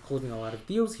closing a lot of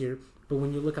deals here. But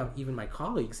when you look at even my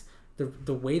colleagues,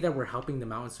 the way that we're helping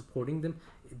them out and supporting them,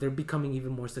 they're becoming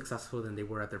even more successful than they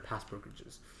were at their past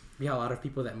brokerages. We have a lot of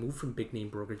people that move from big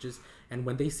name brokerages, and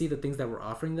when they see the things that we're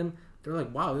offering them, they're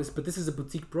like, wow, this is a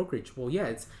boutique brokerage. Well, yeah,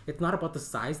 it's not about the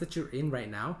size that you're in right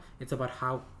now. It's about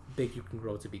how big you can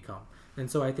grow to become.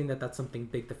 And so I think that that's something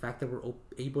big. The fact that we're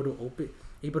able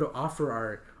to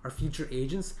offer our future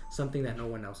agents something that no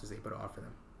one else is able to offer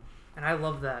them. And I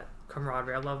love that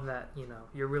camaraderie. I love that,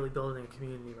 you're really building a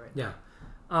community right now.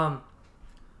 Yeah.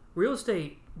 Real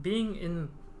estate, being in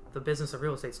the business of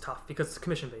real estate is tough because it's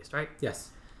commission based, right?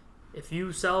 Yes. If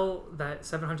you sell that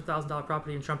 $700,000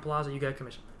 property in Trump Plaza, you get a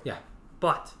commission. Yeah.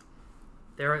 But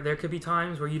There could be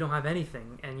times where you don't have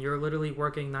anything and you're literally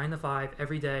working 9 to 5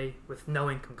 every day with no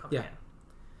income coming in.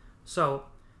 So,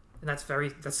 and that's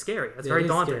scary. That's very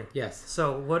daunting. Scary. Yes.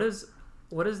 So what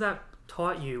has that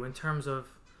taught you in terms of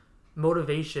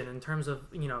motivation, in terms of,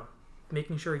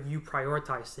 making sure you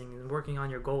prioritize things and working on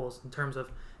your goals, in terms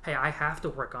of, hey, I have to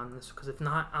work on this because if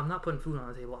not, I'm not putting food on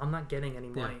the table. I'm not getting any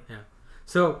money. Yeah.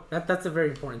 So that's a very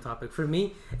important topic for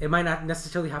me. It might not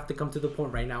necessarily have to come to the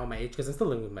point right now at my age because I'm still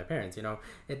living with my parents.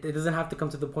 It doesn't have to come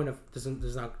to the point of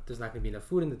there's not going to be enough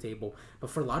food on the table. But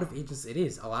for a lot of agents, it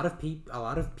is a lot of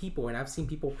people, and I've seen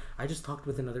people. I just talked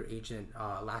with another agent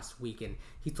last week, and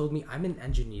he told me I'm an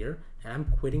engineer and I'm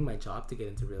quitting my job to get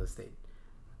into real estate.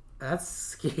 That's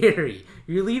scary.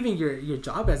 You're leaving your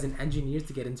job as an engineer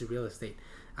to get into real estate.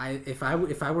 If I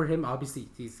were him, obviously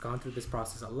he's gone through this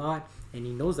process a lot and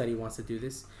he knows that he wants to do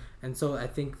this. And so I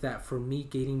think that for me,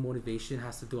 gaining motivation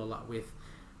has to do a lot with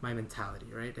my mentality,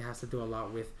 right? It has to do a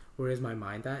lot with where is my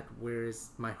mind at, where is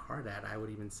my heart at, I would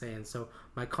even say. And so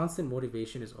my constant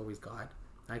motivation is always God.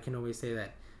 I can always say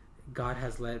that God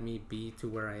has led me be to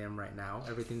where I am right now.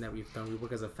 Everything that we've done, we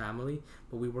work as a family,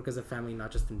 but we work as a family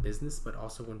not just in business, but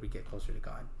also when we get closer to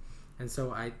God. And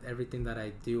so everything that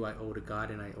I do, I owe to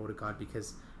God, and I owe to God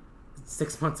because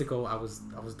 6 months ago I was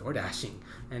door dashing,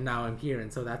 and now I'm here,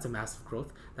 and so that's a massive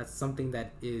growth. That's something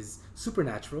that is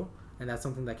supernatural, and that's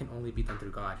something that can only be done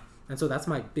through God. And so that's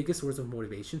my biggest source of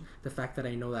motivation: the fact that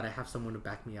I know that I have someone to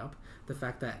back me up, the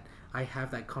fact that I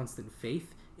have that constant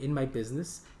faith in my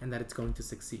business and that it's going to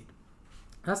succeed.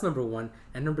 That's number one.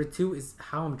 And number two is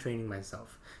how I'm training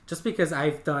myself. Just because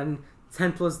I've done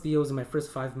 10 plus deals in my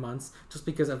first 5 months, just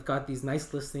because I've got these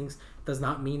nice listings, does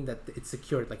not mean that it's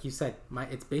secured. Like you said,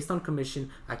 it's based on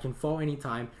commission. I can fall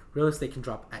anytime. Real estate can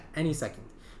drop at any second.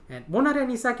 And well, not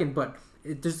any second, but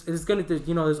there's always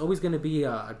going to be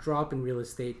a drop in real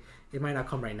estate. It might not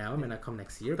come right now. It might not come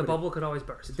next year. The bubble could always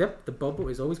burst. Yep, the bubble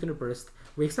is always going to burst.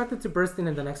 We expect it to burst in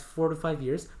the next 4 to 5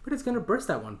 years, but it's going to burst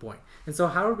at one point. And so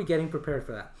how are we getting prepared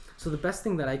for that? So the best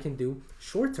thing that I can do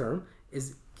short term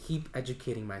is keep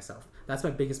educating myself. That's my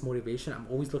biggest motivation. I'm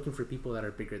always looking for people that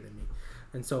are bigger than me.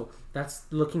 And so that's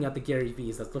looking at the Gary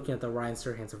V's, that's looking at the Ryan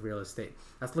Serhants of real estate.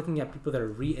 That's looking at people that are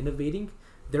re-innovating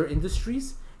their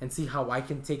industries and see how I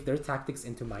can take their tactics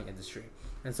into my industry.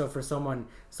 And so for someone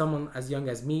as young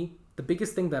as me, the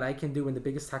biggest thing that I can do and the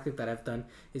biggest tactic that I've done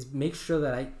is make sure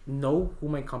that I know who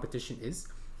my competition is.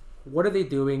 What are they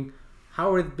doing?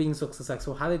 How are they being so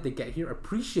successful? How did they get here?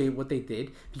 Appreciate what they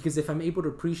did, because if I'm able to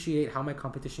appreciate how my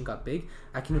competition got big,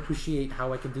 I can appreciate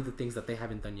how I can do the things that they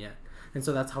haven't done yet. And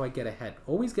so that's how I get ahead.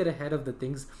 Always get ahead of the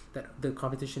things that the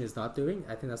competition is not doing.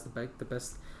 I think that's the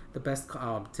best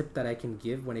tip that I can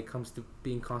give when it comes to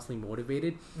being constantly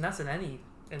motivated. And that's in any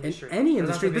industry. In any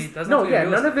industry.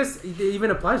 None of this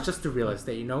even applies just to real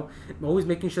estate. Always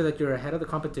making sure that you're ahead of the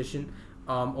competition.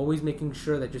 Always making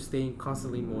sure that you're staying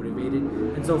constantly motivated.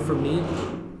 And so for me,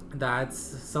 that's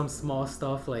some small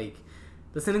stuff like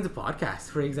listening to podcasts,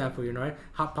 for example. Right?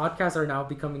 How podcasts are now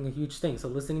becoming a huge thing. So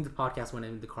listening to podcasts when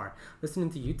I'm in the car, listening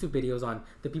to YouTube videos on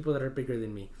the people that are bigger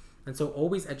than me. And so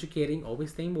always educating,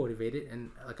 always staying motivated. And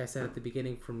like I said at the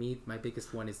beginning, for me, my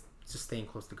biggest one is just staying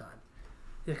close to God.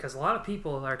 Yeah, because a lot of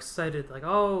people are excited, like,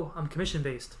 oh, I'm commission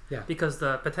based. Yeah. Because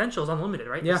the potential is unlimited,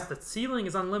 right? Yeah. The ceiling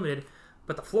is unlimited,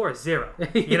 but the floor is zero.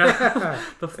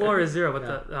 The floor is zero,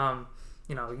 but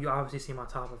you obviously seem on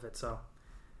top of it. So,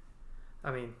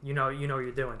 I mean, you know what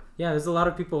you're doing. Yeah, there's a lot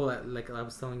of people that, like I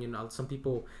was telling you, some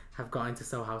people have gotten to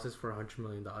sell houses for $100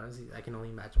 million. I can only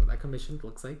imagine what that commission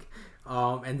looks like.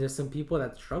 And there's some people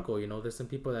that struggle. There's some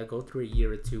people that go through a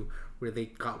year or two where they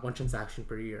got one transaction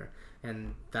per year.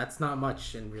 And that's not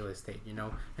much in real estate,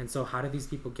 And so how do these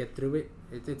people get through it?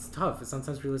 It's tough.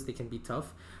 Sometimes real estate can be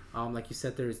tough. Like you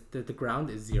said, the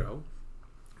ground is zero.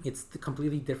 It's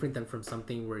completely different than from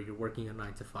something where you're working a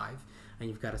 9 to 5 and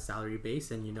you've got a salary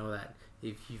base, and you know that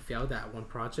if you failed at one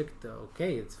project,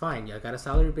 okay, it's fine. I got a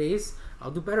salary base. I'll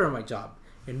do better on my job.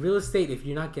 In real estate, if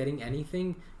you're not getting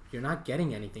anything, you're not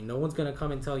getting anything. No one's going to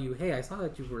come and tell you, hey, I saw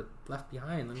that you were left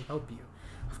behind. Let me help you.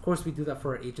 Of course, we do that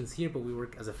for our agents here, but we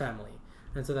work as a family.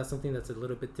 And so that's something that's a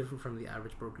little bit different from the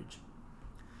average brokerage.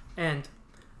 And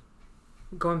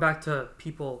going back to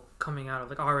people coming out of,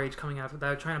 like our age, that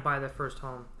are trying to buy their first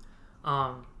home,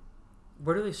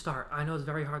 where do they start? I know it's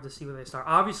very hard to see where they start.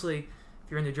 Obviously,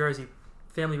 if you're in New Jersey,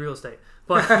 family real estate.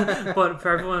 But but for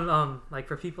everyone, like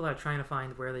for people that are trying to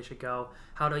find where they should go,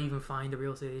 how to even find a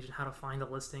real estate agent, how to find a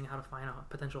listing, how to find a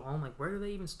potential home, like where do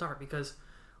they even start? Because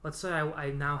let's say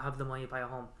I now have the money to buy a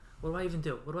home. What do I even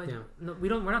do? What do I do? No,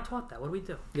 we're not taught that. What do we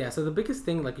do? Yeah, so the biggest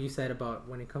thing, like you said, about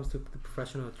when it comes to the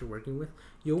professional that you're working with,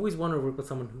 you always want to work with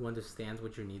someone who understands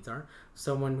what your needs are.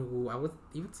 Someone who, I would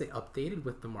even say, updated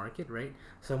with the market, right?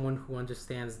 Someone who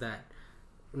understands that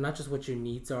not just what your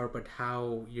needs are, but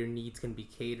how your needs can be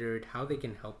catered, how they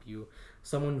can help you.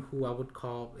 Someone who I would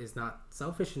call is not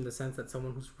selfish, in the sense that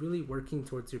someone who's really working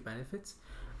towards your benefits.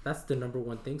 That's the number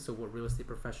one thing. So what real estate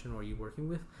professional are you working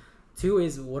with? Two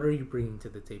is, what are you bringing to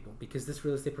the table? Because this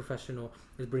real estate professional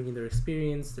is bringing their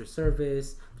experience, their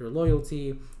service, their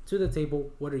loyalty to the table.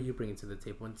 What are you bringing to the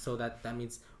table? And so that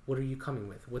means, what are you coming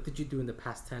with? What did you do in the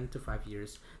past 10 to 5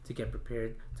 years to get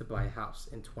prepared to buy a house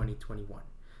in 2021?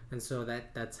 And so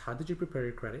that's, how did you prepare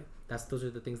your credit? Those are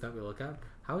the things that we look at.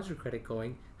 How is your credit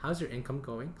going? How's your income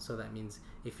going? So that means,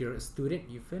 if you're a student,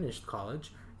 you finished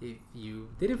college. If you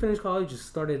didn't finish college, you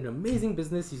started an amazing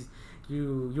business.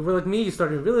 You were like me, you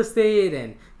started real estate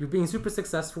and you're being super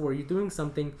successful, or you're doing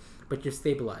something, but you're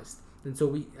stabilized. And so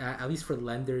we, at least for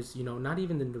lenders, not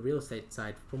even in the real estate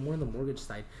side, for more on the mortgage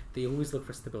side, they always look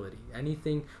for stability.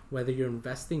 Anything, whether you're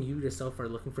investing, you yourself are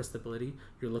looking for stability.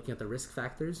 You're looking at the risk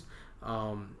factors.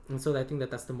 And so I think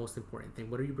that's the most important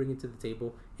thing. What are you bringing to the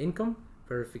table? Income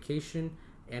verification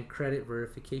and credit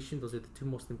verification. Those are the two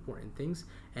most important things.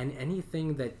 And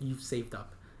anything that you've saved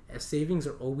up. Savings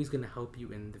are always going to help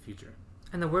you in the future.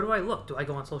 And then where do I look? Do I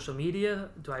go on social media?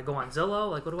 Do I go on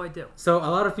Zillow? Like, what do I do? So a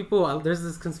lot of people, there's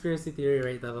this conspiracy theory,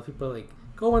 right? That a lot of people like,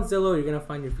 go on Zillow, you're going to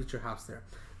find your future house there.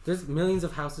 There's millions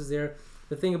of houses there.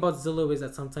 The thing about Zillow is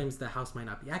that sometimes the house might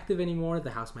not be active anymore.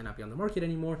 The house might not be on the market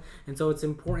anymore. And so it's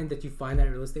important that you find that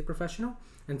real estate professional.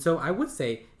 And so I would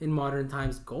say, in modern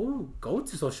times, go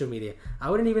to social media. I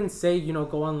wouldn't even say,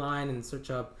 go online and search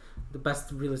up the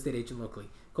best real estate agent locally.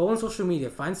 Go on social media.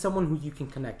 Find someone who you can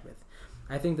connect with.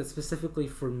 I think that specifically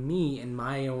for me and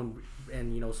my own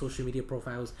and social media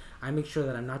profiles, I make sure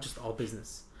that I'm not just all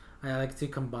business. I like to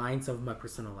combine some of my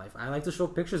personal life. I like to show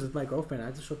pictures with my girlfriend. I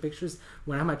like to show pictures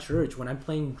when I'm at church, when I'm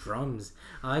playing drums.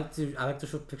 I like to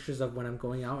show pictures of when I'm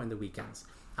going out on the weekends.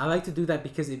 I like to do that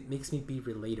because it makes me be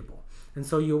relatable. And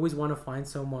so you always want to find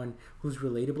someone who's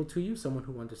relatable to you, someone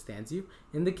who understands you.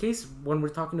 In the case when we're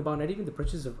talking about not even the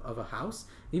purchase of a house,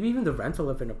 maybe even the rental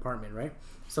of an apartment, right?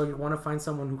 So you want to find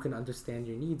someone who can understand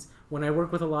your needs. When I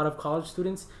work with a lot of college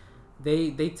students,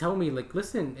 they tell me, like,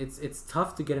 listen, it's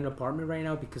tough to get an apartment right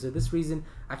now because of this reason.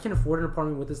 I can't afford an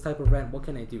apartment with this type of rent. What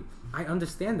can I do? I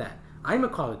understand that. I'm a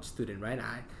college student, right?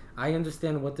 I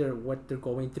understand what they're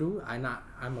going through. I'm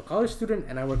a college student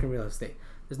and I work in real estate.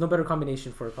 There's no better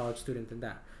combination for a college student than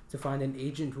that. To find an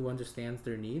agent who understands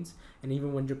their needs, and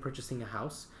even when you're purchasing a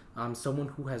house, someone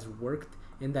who has worked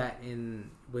with that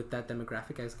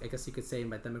demographic. I guess you could say, in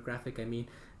by demographic I mean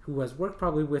who has worked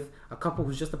probably with a couple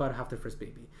who's just about to have their first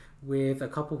baby, with a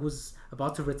couple who's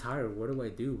about to retire. What do I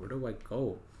do? Where do I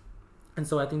go? And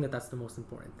so I think that's the most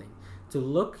important thing, to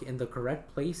look in the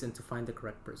correct place and to find the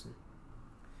correct person.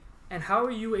 And how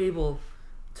are you able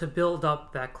to build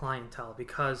up that clientele?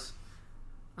 Because,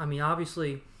 I mean,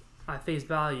 obviously, at face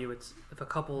value, it's if a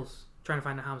couple's trying to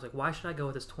find a house, like, why should I go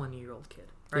with this 20-year-old kid?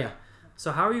 Right? Yeah.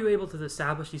 So how are you able to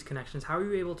establish these connections? How are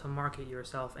you able to market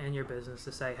yourself and your business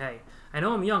to say, hey, I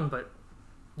know I'm young, but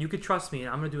you could trust me and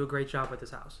I'm going to do a great job with this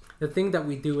house? The thing that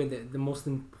we do, and the most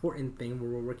important thing where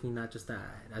we're working not just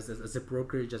as a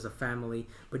brokerage, as a family,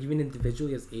 but even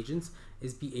individually as agents,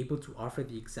 is be able to offer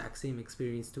the exact same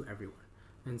experience to everyone.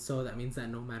 And so that means that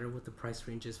no matter what the price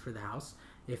range is for the house,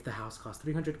 if the house costs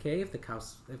 $300K, if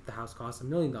the house costs $1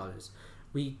 million,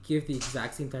 we give the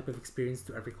exact same type of experience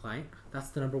to every client.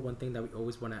 That's the number one thing that we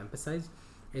always want to emphasize.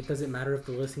 It doesn't matter if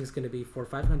the listing is going to be for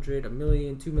 $500, $1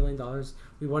 million, $2 million.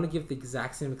 We want to give the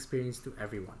exact same experience to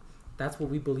everyone. That's what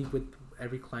we believe with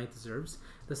every client deserves.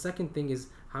 The second thing is,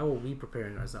 how are we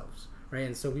preparing ourselves, right?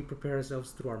 And so we prepare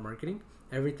ourselves through our marketing.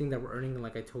 Everything that we're earning,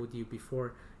 like I told you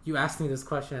before, you asked me this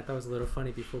question. I thought it was a little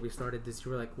funny before we started this.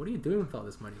 You were like, what are you doing with all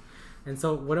this money? And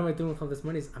so what am I doing with all this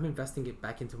money is I'm investing it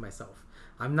back into myself.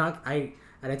 And I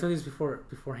told you this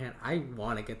beforehand, I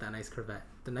want to get that nice Corvette.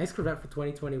 The nice Corvette for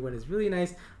 2021 is really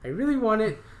nice. I really want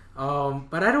it.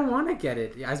 But I don't want to get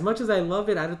it. As much as I love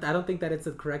it, I don't think that it's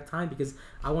the correct time, because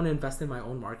I want to invest in my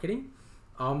own marketing.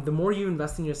 The more you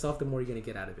invest in yourself, the more you're going to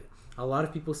get out of it. A lot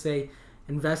of people say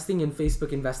investing in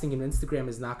Facebook, investing in Instagram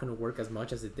is not going to work as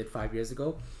much as it did 5 years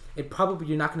ago.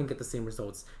 You're not going to get the same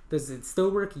results. Does it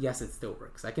still work? Yes, it still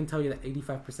works. I can tell you that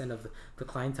 85% of the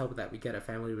clientele that we get at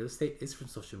Family Real Estate is from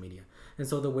social media. And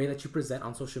so the way that you present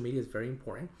on social media is very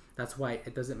important. That's why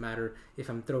it doesn't matter if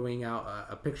I'm throwing out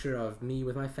a picture of me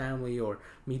with my family or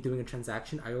me doing a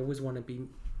transaction. I always want to be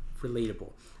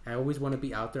relatable. I always want to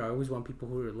be out there. I always want people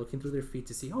who are looking through their feed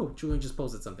to see, oh, Julian just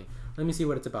posted something. Let me see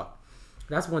what it's about.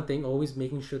 That's one thing, always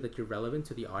making sure that you're relevant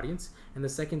to the audience. And the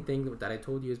second thing that I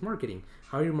told you is marketing.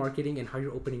 How you're marketing and how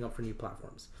you're opening up for new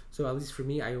platforms. So at least for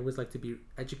me, I always like to be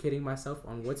educating myself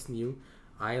on what's new.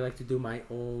 I like to do my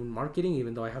own marketing,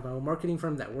 even though I have my own marketing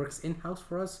firm that works in-house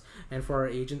for us and for our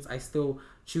agents. I still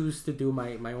choose to do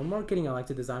my own marketing. I like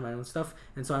to design my own stuff.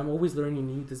 And so I'm always learning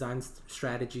new design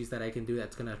strategies that I can do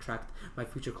that's going to attract my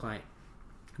future client.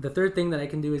 The third thing that I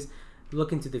can do is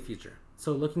look into the future.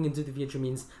 So looking into the future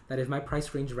means that if my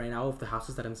price range right now of the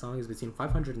houses that I'm selling is between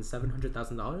 $500,000 and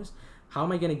 $700,000, how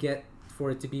am I going to get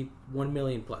for it to be $1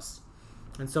 million plus?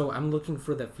 And so I'm looking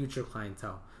for the future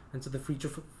clientele. And so the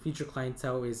future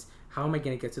clientele is, how am I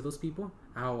going to get to those people?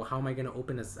 How am I going to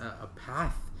open a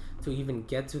path to even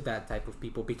get to that type of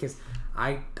people? Because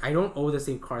I don't own the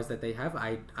same cars that they have.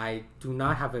 I do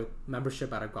not have a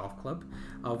membership at a golf club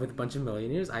with a bunch of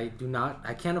millionaires. I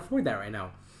can't afford that right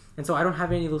now. And so I don't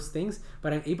have any of those things,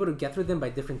 but I'm able to get through them by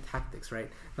different tactics,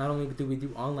 right? Not only do we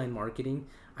do online marketing,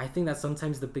 I think that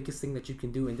sometimes the biggest thing that you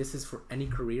can do, and this is for any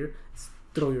career, is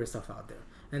throw yourself out there.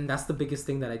 And that's the biggest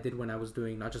thing that I did when I was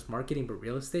doing not just marketing, but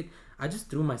real estate. I just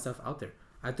threw myself out there.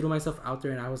 I threw myself out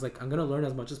there and I was like, I'm going to learn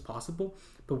as much as possible,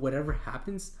 but whatever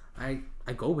happens, I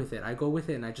go with it. I go with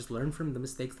it and I just learn from the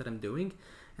mistakes that I'm doing.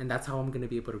 And that's how I'm going to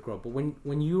be able to grow. But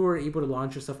when you are able to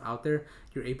launch yourself out there,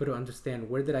 you're able to understand,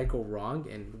 where did I go wrong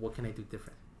and what can I do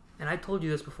different? And I told you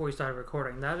this before we started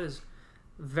recording. That is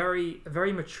a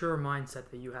very mature mindset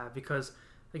that you have, because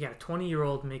again, a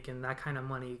 20-year-old making that kind of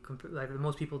money, like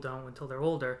most people don't until they're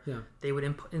older, they would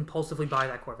impulsively buy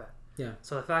that Corvette. Yeah.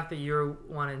 So the fact that you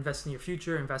want to invest in your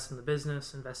future, invest in the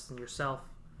business, invest in yourself,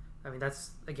 I mean,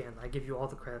 that's, again, I give you all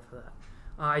the credit for that.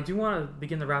 I do want to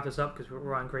begin to wrap this up because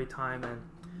we're on great time, and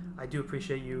I do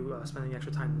appreciate you spending the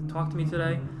extra time to talk to me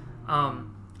today.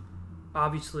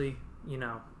 Obviously,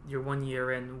 you're 1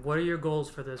 year in. What are your goals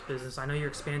for this business? I know you're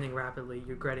expanding rapidly.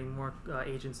 You're getting more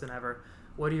agents than ever.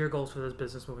 What are your goals for this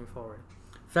business moving forward?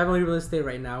 Family real estate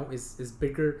right now is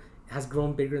bigger, has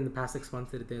grown bigger in the past 6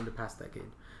 months than it did in the past decade.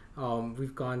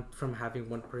 We've gone from having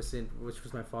one person, which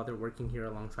was my father, working here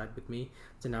alongside with me,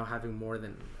 to now having more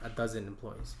than a dozen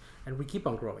employees. And we keep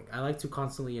on growing. I like to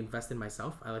constantly invest in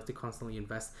myself. I like to constantly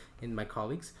invest in my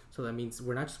colleagues. So that means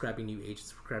we're not just grabbing new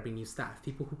agents, we're grabbing new staff,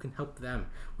 people who can help them.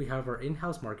 We have our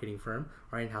in-house marketing firm,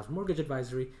 our in-house mortgage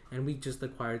advisory, and we just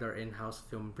acquired our in-house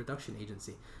film and production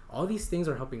agency. All these things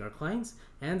are helping our clients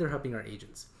and they're helping our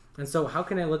agents. And so how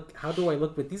do I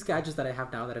look with these gadgets that I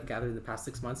have now that I've gathered in the past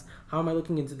 6 months? How am I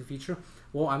looking into the future?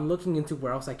 Well, I'm looking into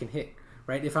where else I can hit,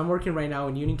 right? If I'm working right now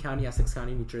in Union County, Essex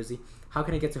County, New Jersey, how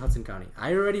can I get to Hudson County?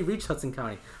 I already reached Hudson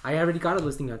County. I already got a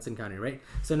listing in Hudson County, right?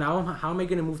 So now how am I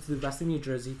going to move to the rest of New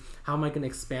Jersey? How am I going to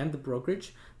expand the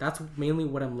brokerage? That's mainly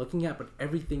what I'm looking at, but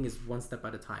everything is one step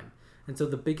at a time. And so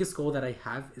the biggest goal that I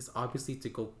have is obviously to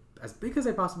go as big as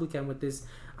I possibly can with this.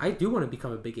 I do want to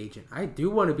become a big agent. I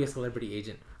do want to be a celebrity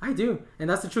agent. I do. And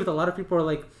that's the truth. A lot of people are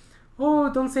like,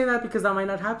 oh, don't say that because that might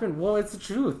not happen. Well, it's the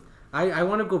truth. I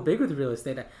want to go big with real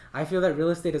estate. I feel that real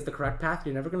estate is the correct path.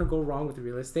 You're never going to go wrong with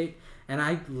real estate. And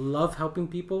I love helping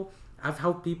people. I've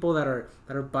helped people that are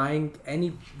buying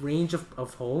any range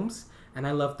of homes, and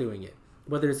I love doing it.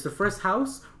 Whether it's the first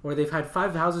house or they've had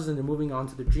 5 houses and they're moving on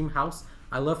to the dream house,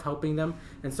 I love helping them.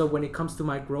 And so when it comes to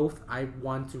my growth, I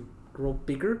want to grow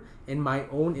bigger in my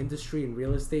own industry in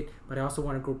real estate, but I also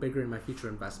want to grow bigger in my future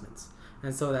investments.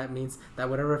 And so that means that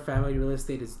whatever family real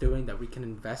estate is doing, that we can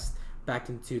invest back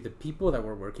into the people that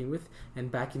we're working with and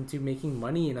back into making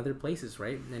money in other places,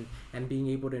 right? And being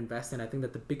able to invest. And I think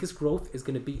that the biggest growth is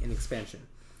going to be in expansion.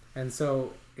 And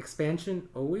so expansion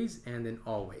always, and then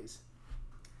always.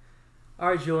 All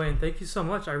right, Julian, thank you so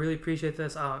much. I really appreciate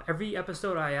this. Every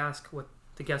episode I ask what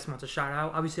the guest wants to shout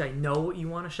out. Obviously, I know what you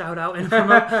want to shout out and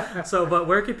promote. But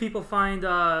where can people find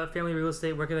Family Real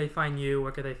Estate? Where can they find you?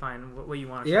 Where can they find what you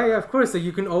want to shout out? Yeah, of course. So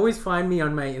you can always find me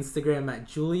on my Instagram at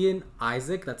Julian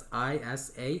Isaac. That's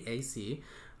ISAAC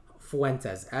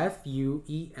Fuentes.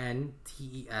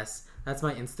 FUENTES. That's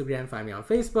my Instagram. Find me on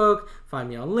Facebook. Find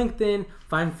me on LinkedIn.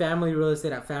 Find Family Real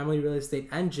Estate at Family Real Estate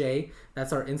NJ.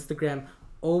 That's our Instagram.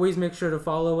 Always make sure to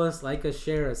follow us, like us,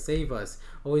 share us, save us.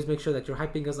 Always make sure that you're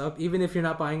hyping us up. Even if you're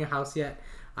not buying a house yet,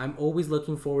 I'm always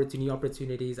looking forward to new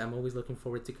opportunities. I'm always looking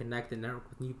forward to connect and network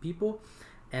with new people.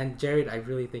 And Jared, I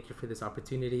really thank you for this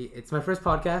opportunity. It's my first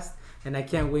podcast, and I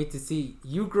can't wait to see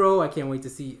you grow. I can't wait to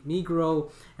see me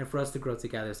grow and for us to grow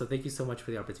together. So thank you so much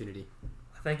for the opportunity.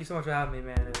 Thank you so much for having me,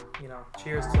 man. And,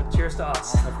 cheers to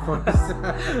us. Of course.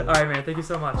 All right, man. Thank you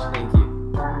so much. Thank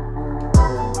you.